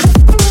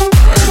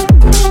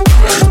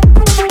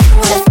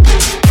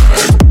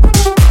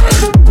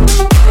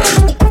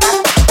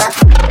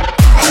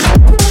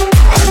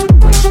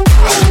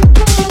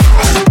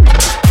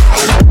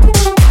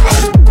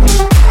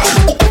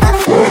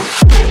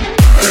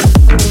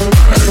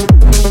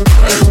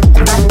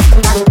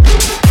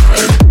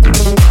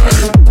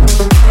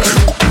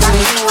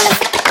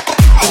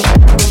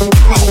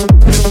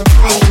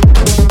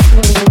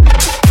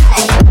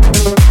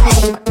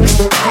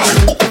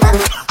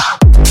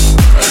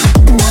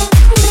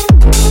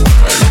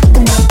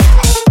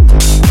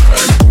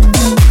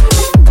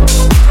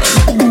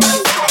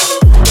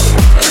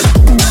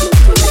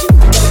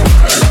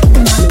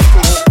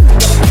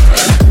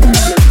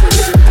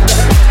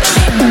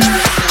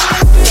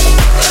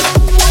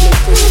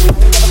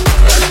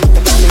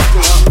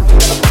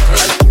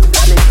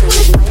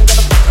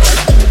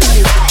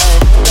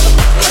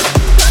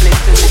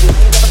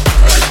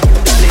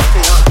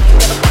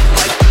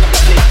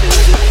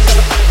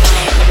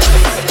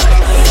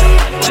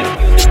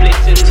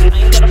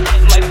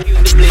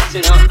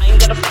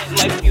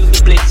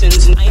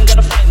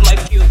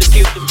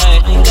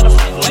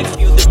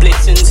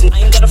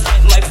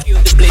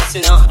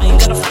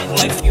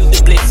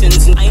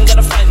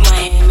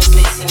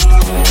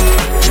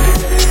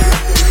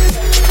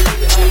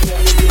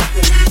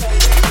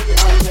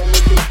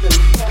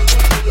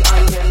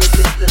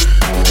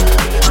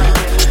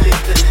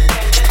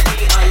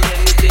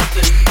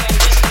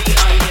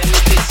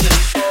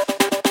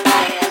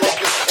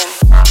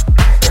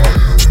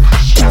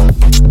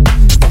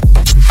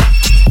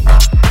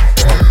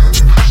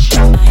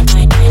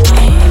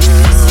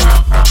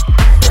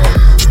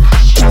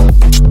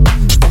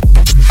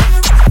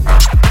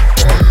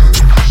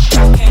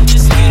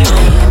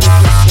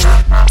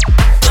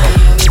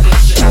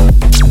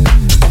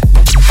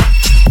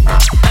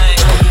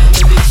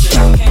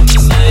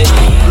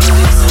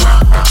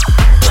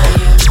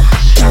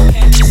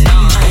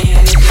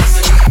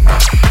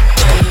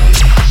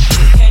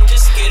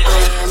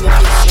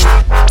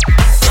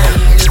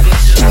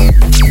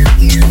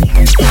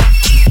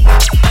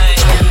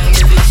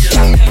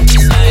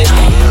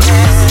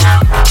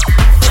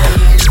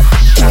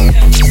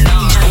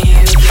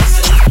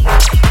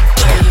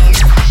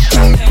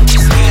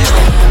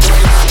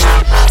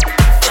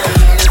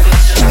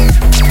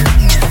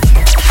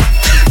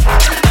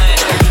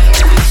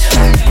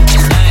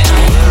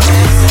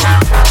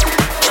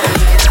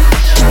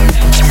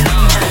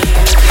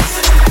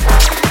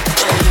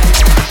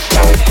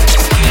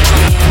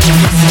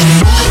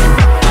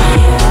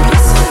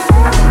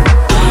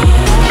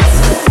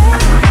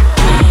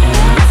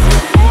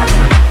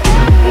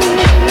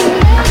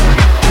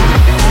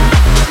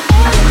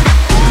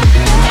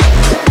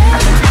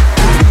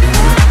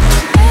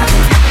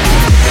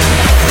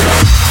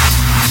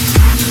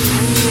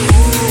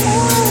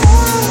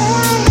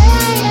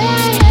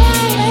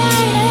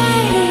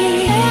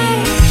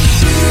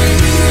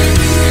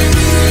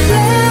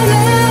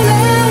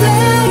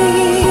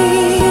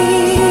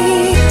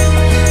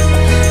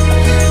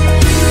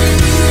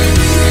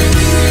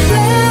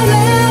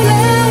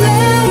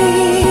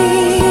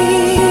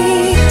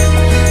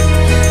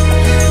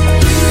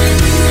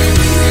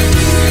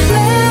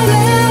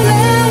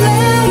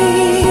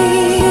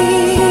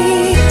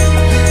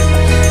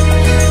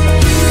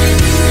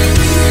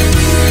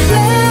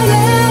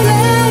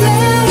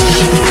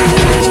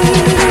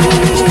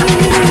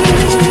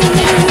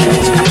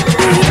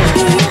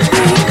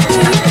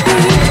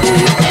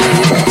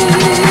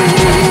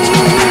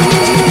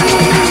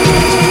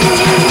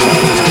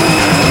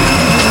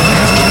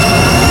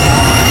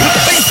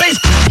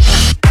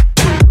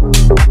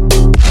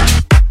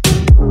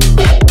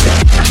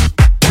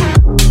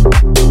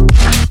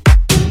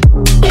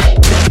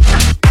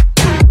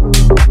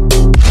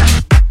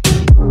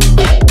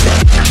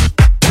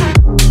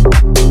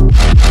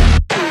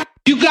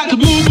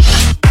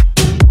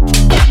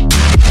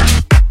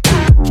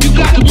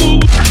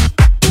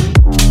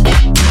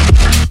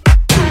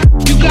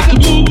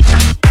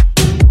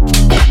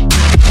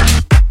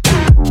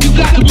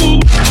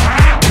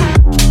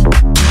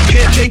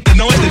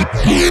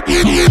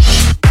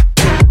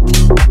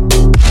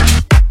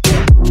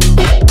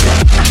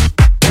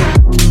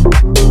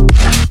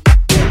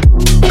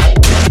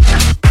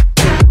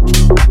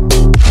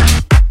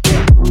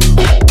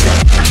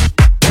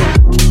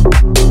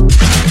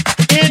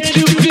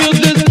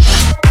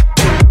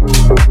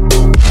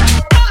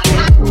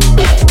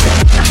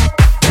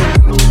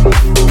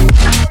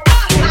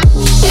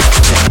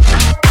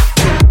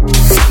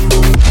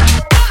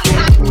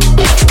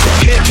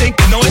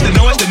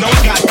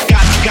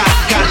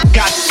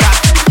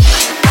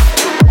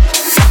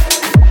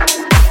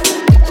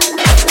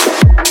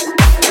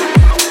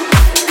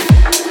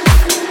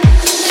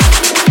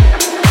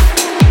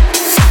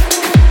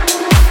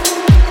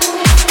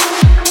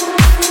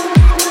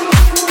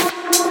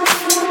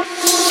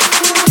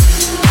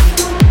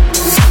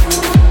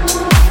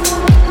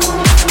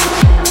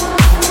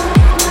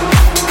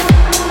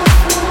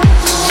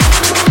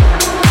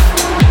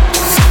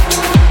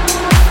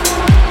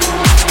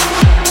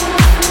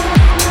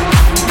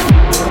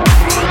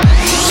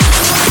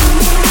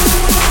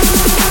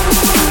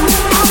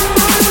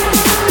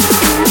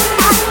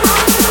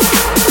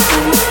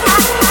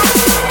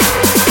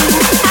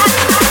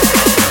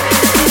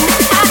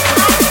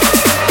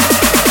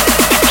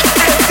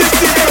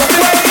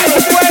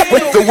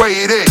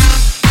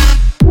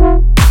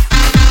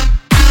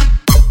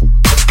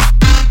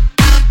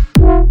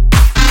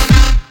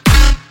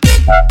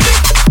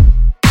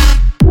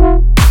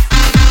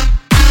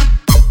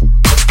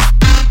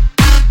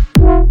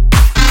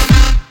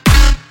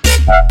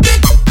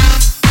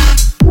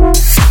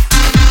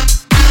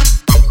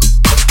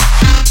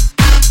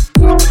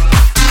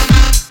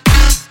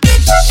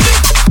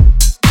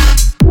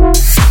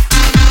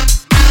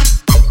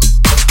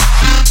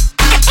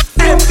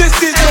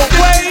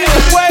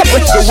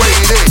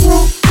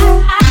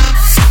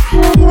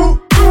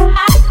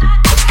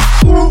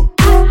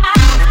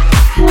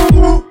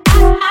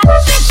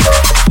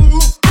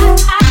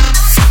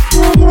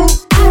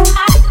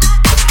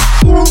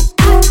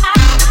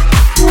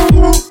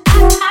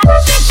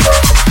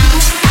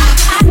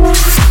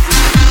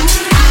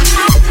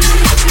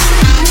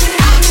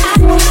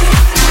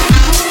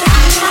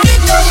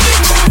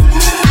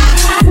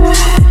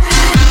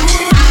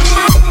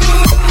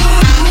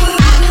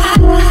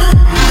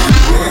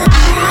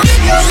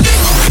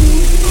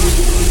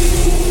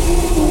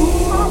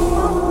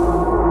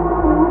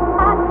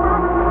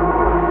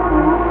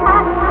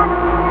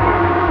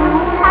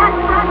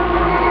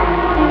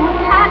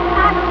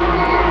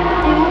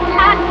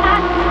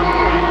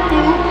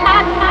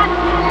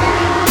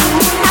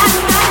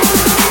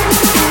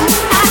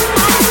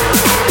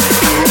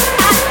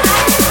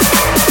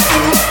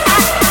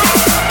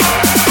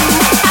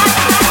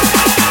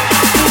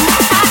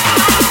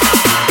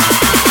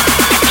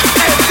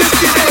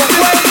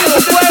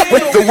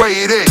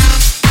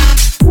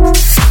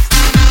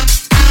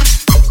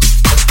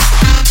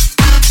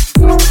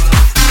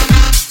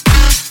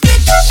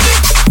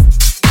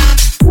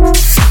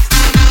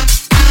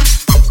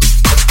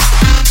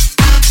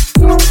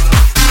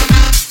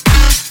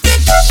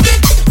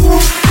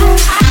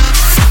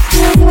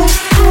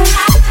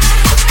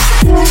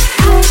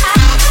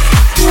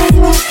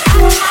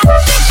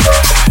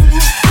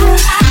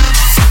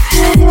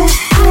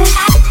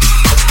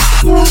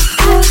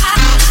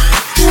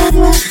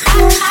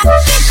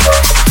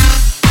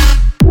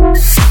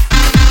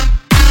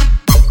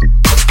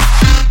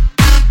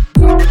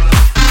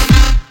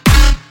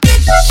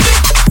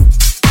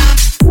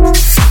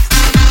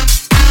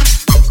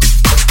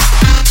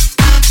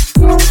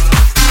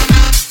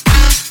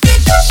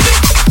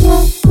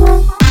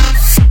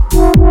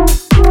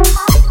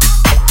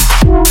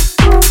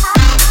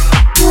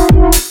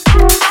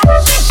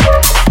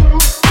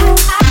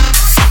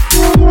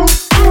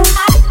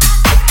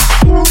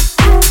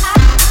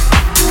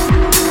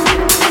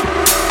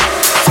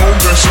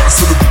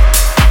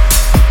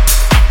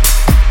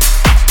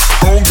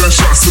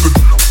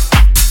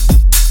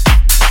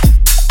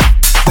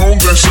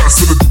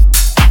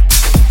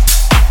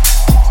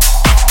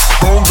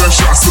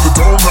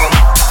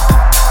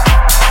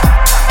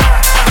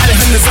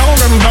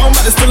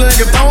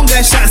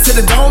 gunshots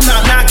to the dome,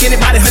 knock, knock,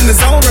 anybody in the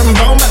zone, rim,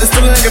 boom, about to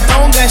steal a nigga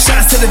phone,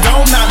 gunshots to the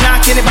dome, knock,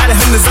 knock, anybody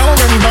in the zone,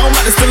 rim, boom,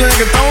 about to steal a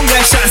nigga phone,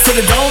 gunshots to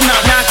the dome,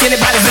 knock, knock,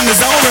 anybody in the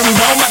zone, rim,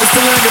 boom, about to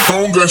steal a nigga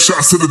phone,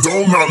 gunshots to the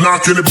dome, knock,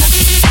 knock, anybody.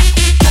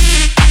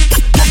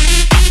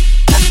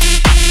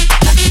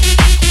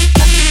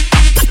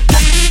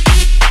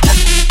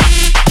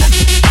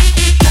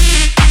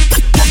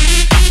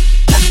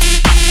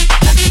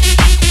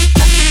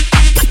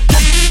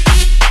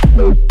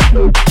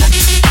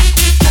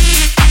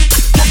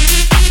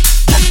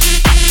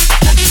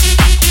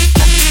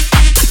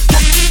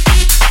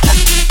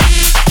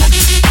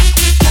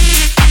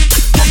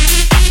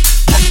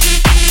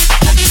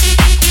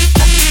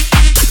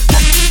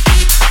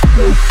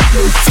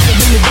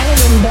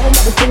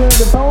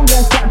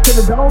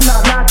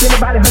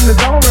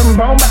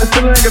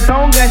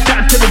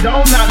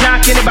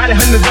 Anybody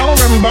in the zone,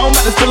 rim, boom,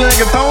 about to steal a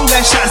nigga phone,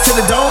 gunshots to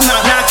the dome,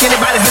 knock, knock,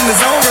 anybody in the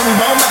zone, rim,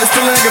 boom, about to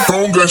steal a nigga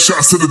phone,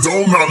 gunshots to the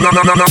dome, knock, knock,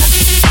 knock, knock.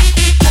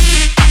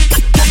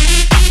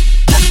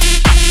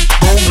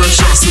 Phone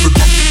gunshots to the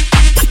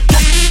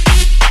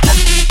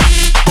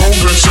phone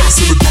gunshots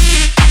to the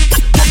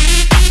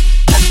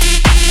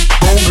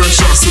phone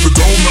gunshots to the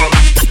dome, knock.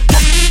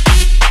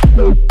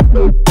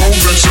 Phone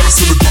gunshots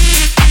to the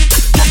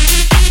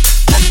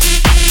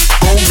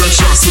phone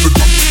gunshots to the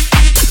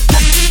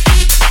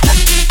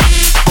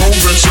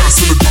shots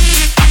to the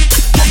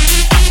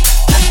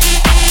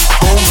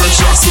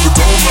shots to the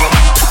dome knock.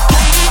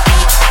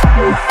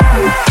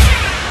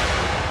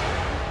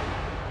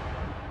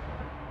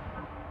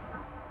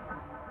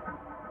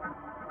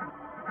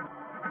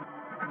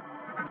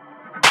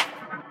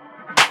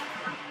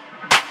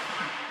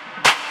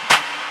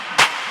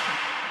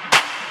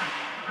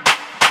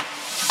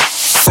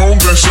 Phone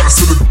gunshots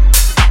to the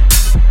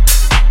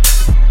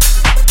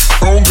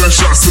phone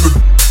gunshots to the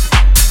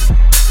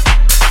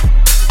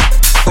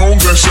phone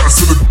gunshots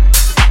to the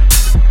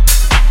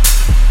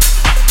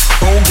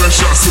phone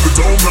gunshots to the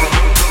dome knock.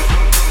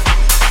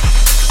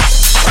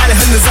 Anybody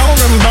in the zone,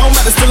 rim, boom,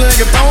 about to steal a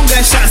nigga phone,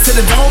 gunshots to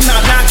the dome,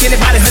 knock, knock,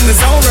 anybody in the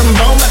zone, rim,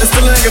 boom, about to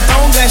steal a nigga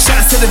phone,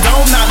 gunshots to the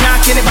dome, knock,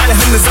 knock, anybody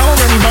in the zone,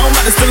 rim, boom,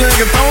 about to steal a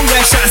nigga phone,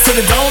 gunshots to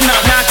the dome,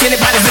 knock, knock,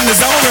 anybody in the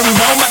zone, rim,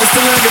 boom, about to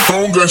steal a nigga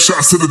phone,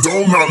 gunshots to the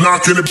dome, knock,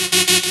 knock, anybody.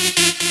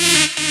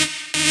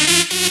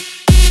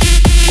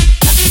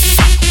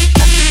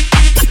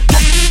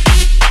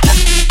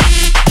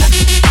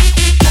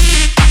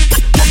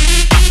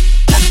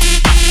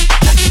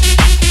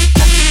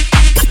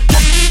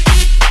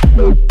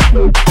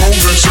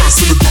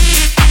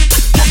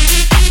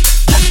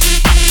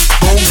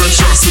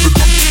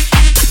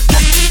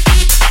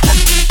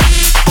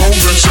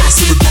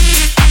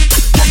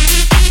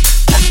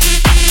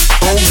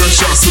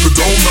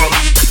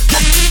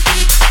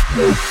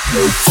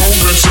 Phone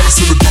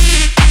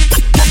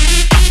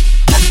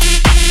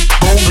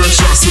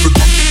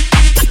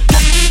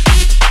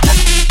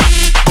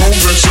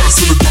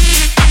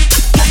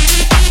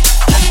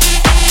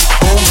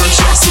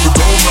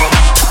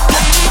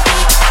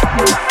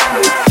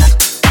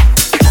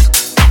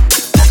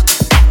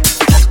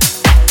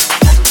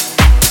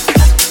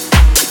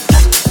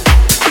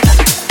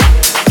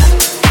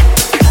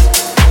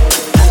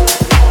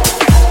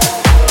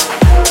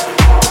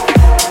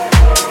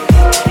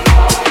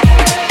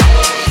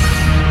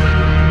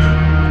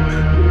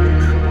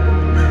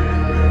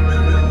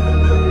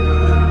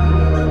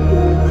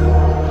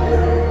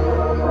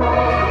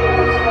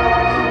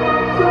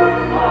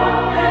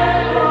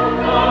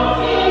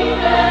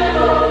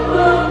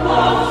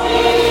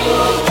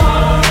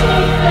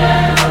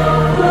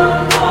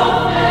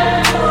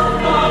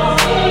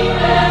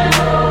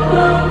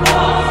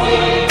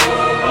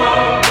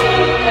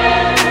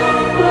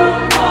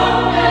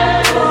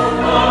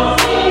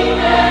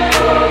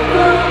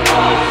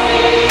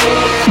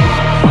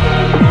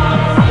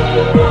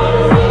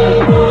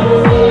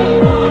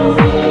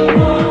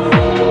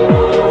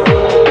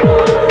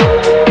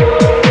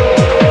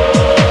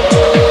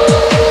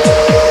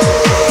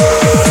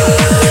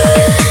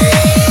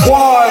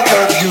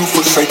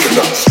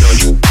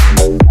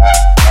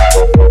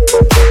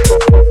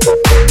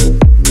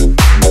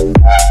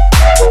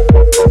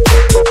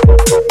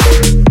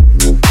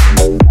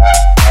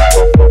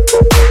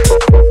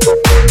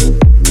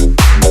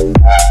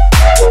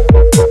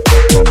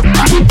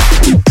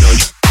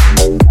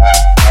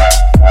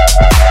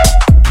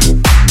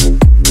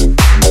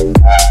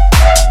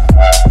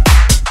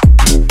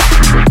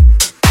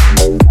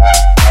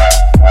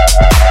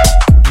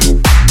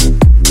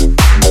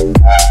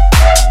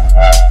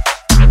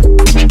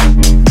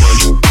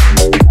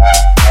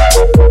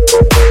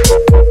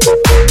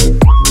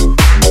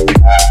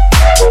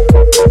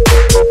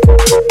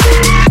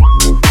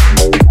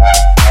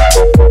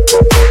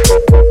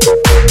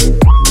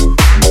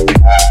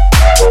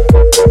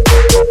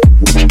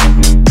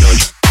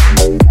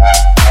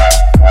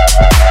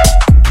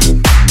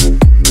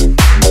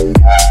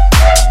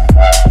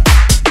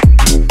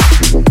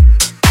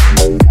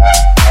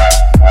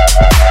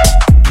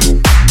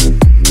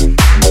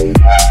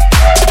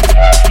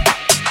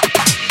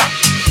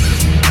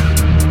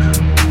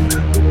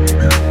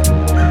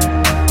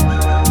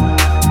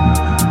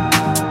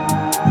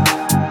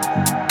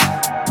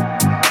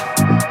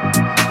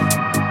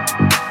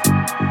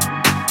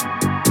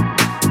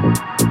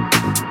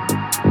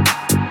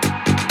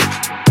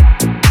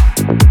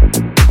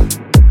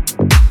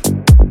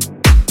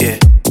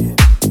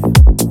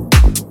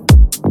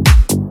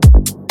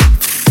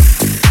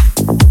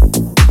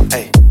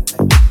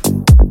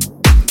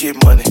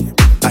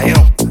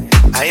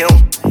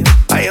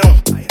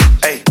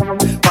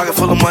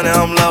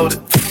I'm loaded.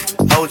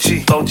 OG,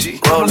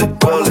 roll it.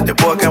 That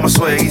boy got my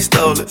swag, he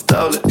stole it.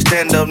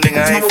 Stand up,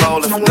 nigga, I ain't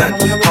falling for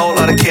nothing. Whole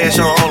lot of cash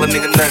on hold a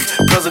nigga,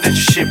 nothing.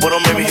 Presidential shit, boy,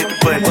 don't make me hit the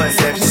button.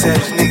 Savage,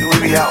 nigga, we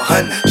be out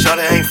hunting.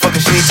 Shawty ain't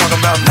fucking, she ain't talking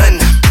about nothing.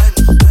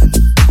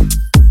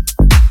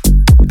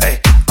 Hey,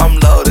 I'm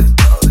loaded.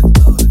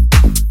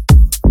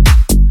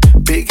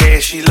 Big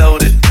ass, she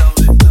loaded.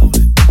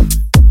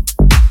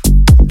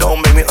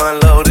 Don't make me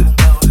unload it.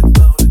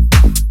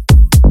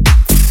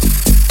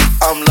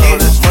 I'm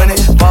loaded. Money,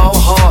 ball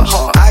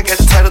hard. I got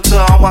the title to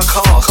all my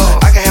cars.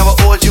 I can have an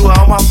orgy with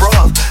all my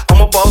bras.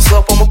 I'ma boss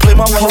up, I'ma play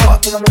my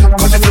part.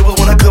 Cause it was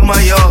when I cut my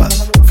yard.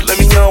 Let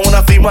me young when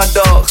I feed my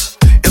dogs.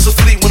 It's a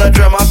fleet when I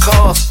drive my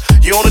cars.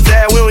 You on the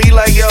dad, we don't eat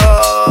like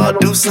y'all.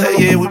 Do say,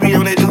 yeah, we be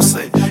on that do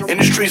say. In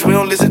the streets, we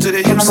don't listen to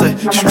that you say.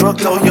 Struck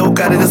though, yo,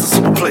 got it as a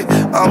super play.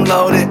 I'm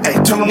loaded,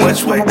 ayy, too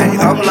much weight, ayy.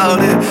 I'm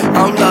loaded,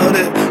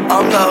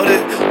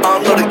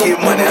 get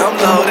money.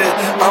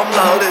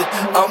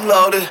 I'm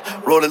loaded,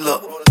 roll it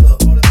up.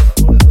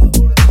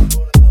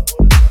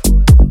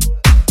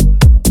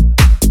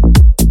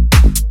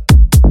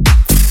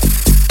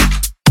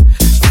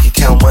 We can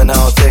count money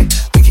all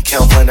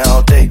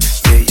day,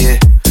 yeah.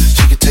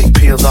 She can take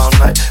pills all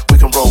night, we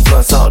can roll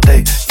blunts all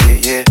day,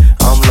 yeah.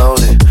 I'm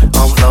loaded.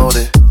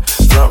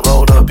 Blunt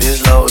rolled up,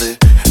 it's loaded.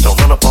 Don't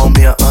run up on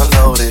me, I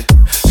unloaded.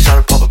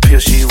 Shot pop a pill,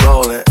 she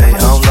rollin'. Ayy,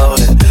 I'm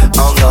loaded.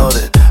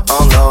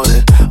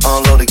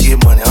 Unloaded,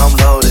 get money. I'm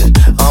loaded.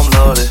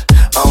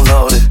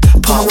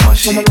 Pop one,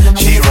 she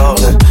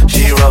rollin'.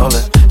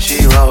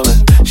 She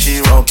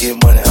roll, get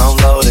money. I'm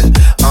loaded.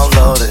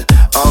 Unloaded,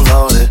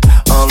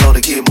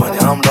 get money.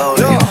 I'm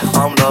loaded.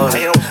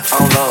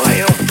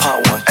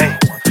 Pop one. Ayy,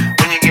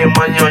 when you get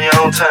money on your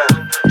own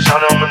time,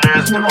 shout on my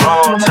nerves at the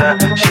wrong time.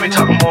 She be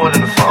talking more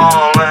than the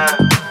phone line.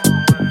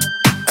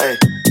 Ayy,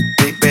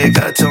 big bag,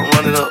 gotta tell him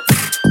run it up.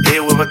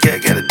 Yeah, with my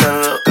cat, got it done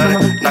it up.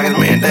 Knocking the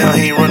man down,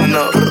 he ain't running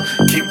up.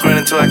 Keep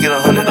grinding till I get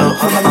 100 up.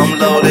 I'm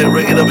loaded,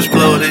 rig it up,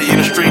 exploded. You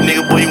the street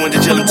nigga, boy, you went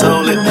to jail and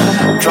told it.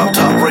 Drop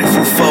top, break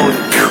through folded.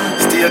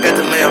 Still got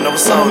the lamb, never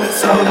sold it.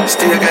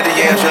 Still got the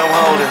yams, yeah, I'm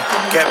holding.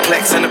 Got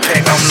plex in the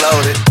pack, I'm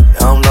loaded.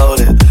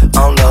 Unloaded,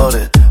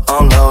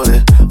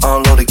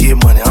 get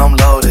money. I'm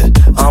loaded.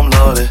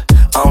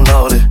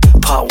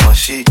 Pop one,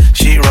 she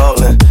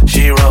rollin'.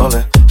 She roll,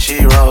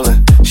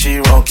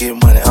 get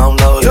money. I'm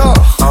loaded.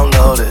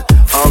 Unloaded,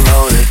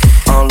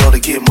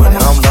 get money.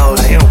 I'm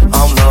loaded.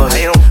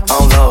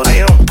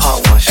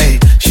 Pop one, she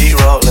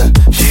rollin'.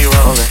 Get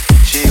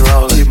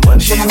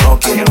money. She roll,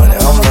 get money.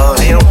 I'm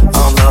loaded.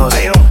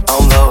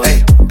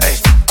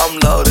 I'm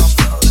loaded.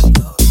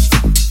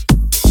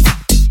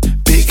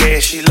 Big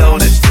ass, she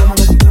loaded.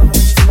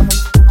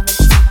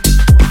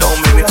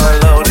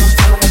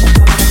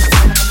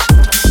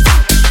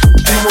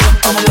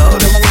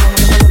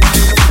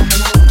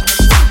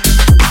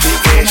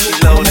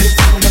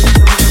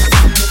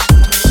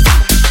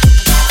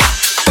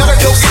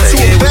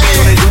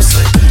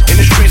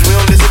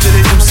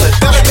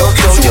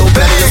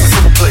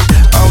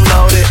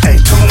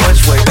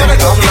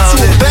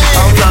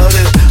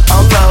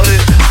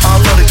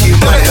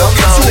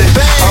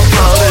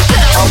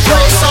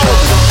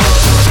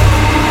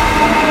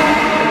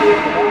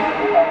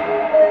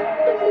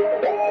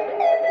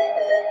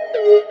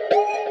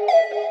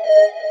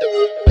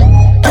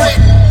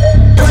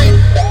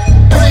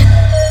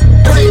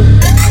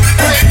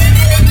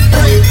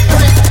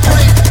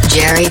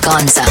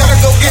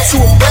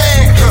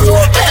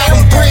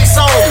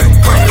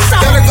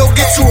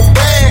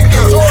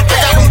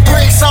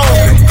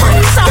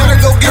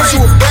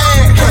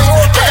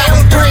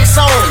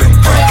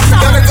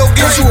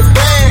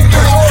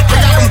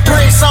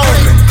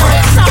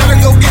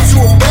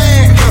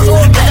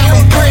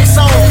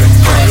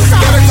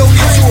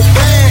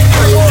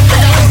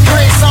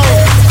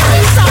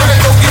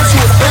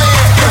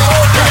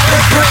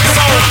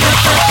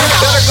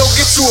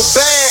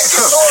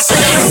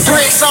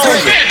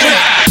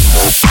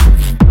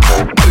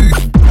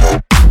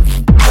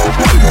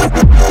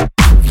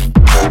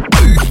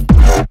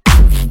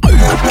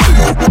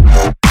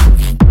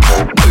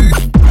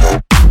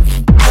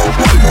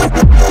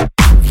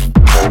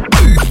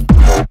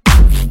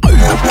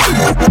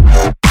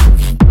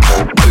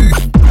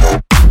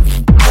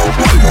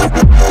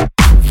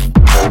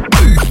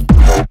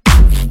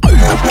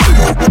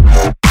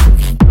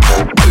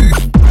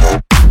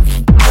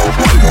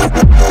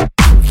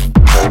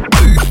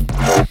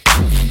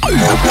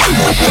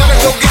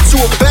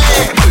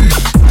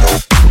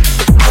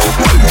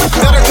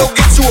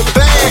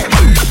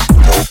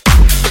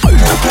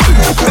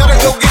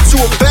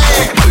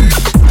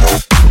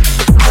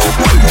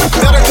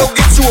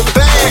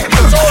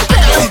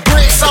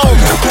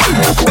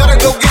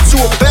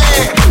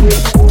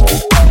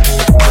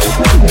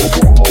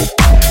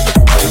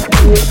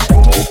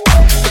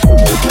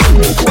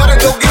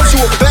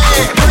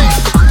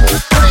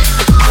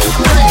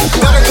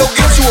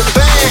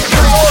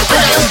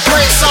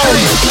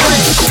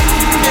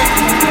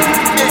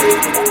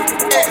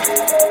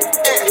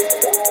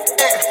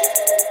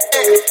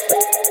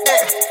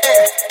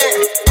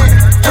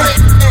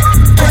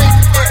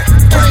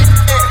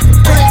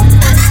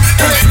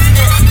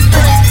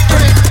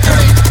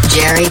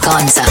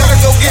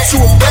 to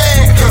a bad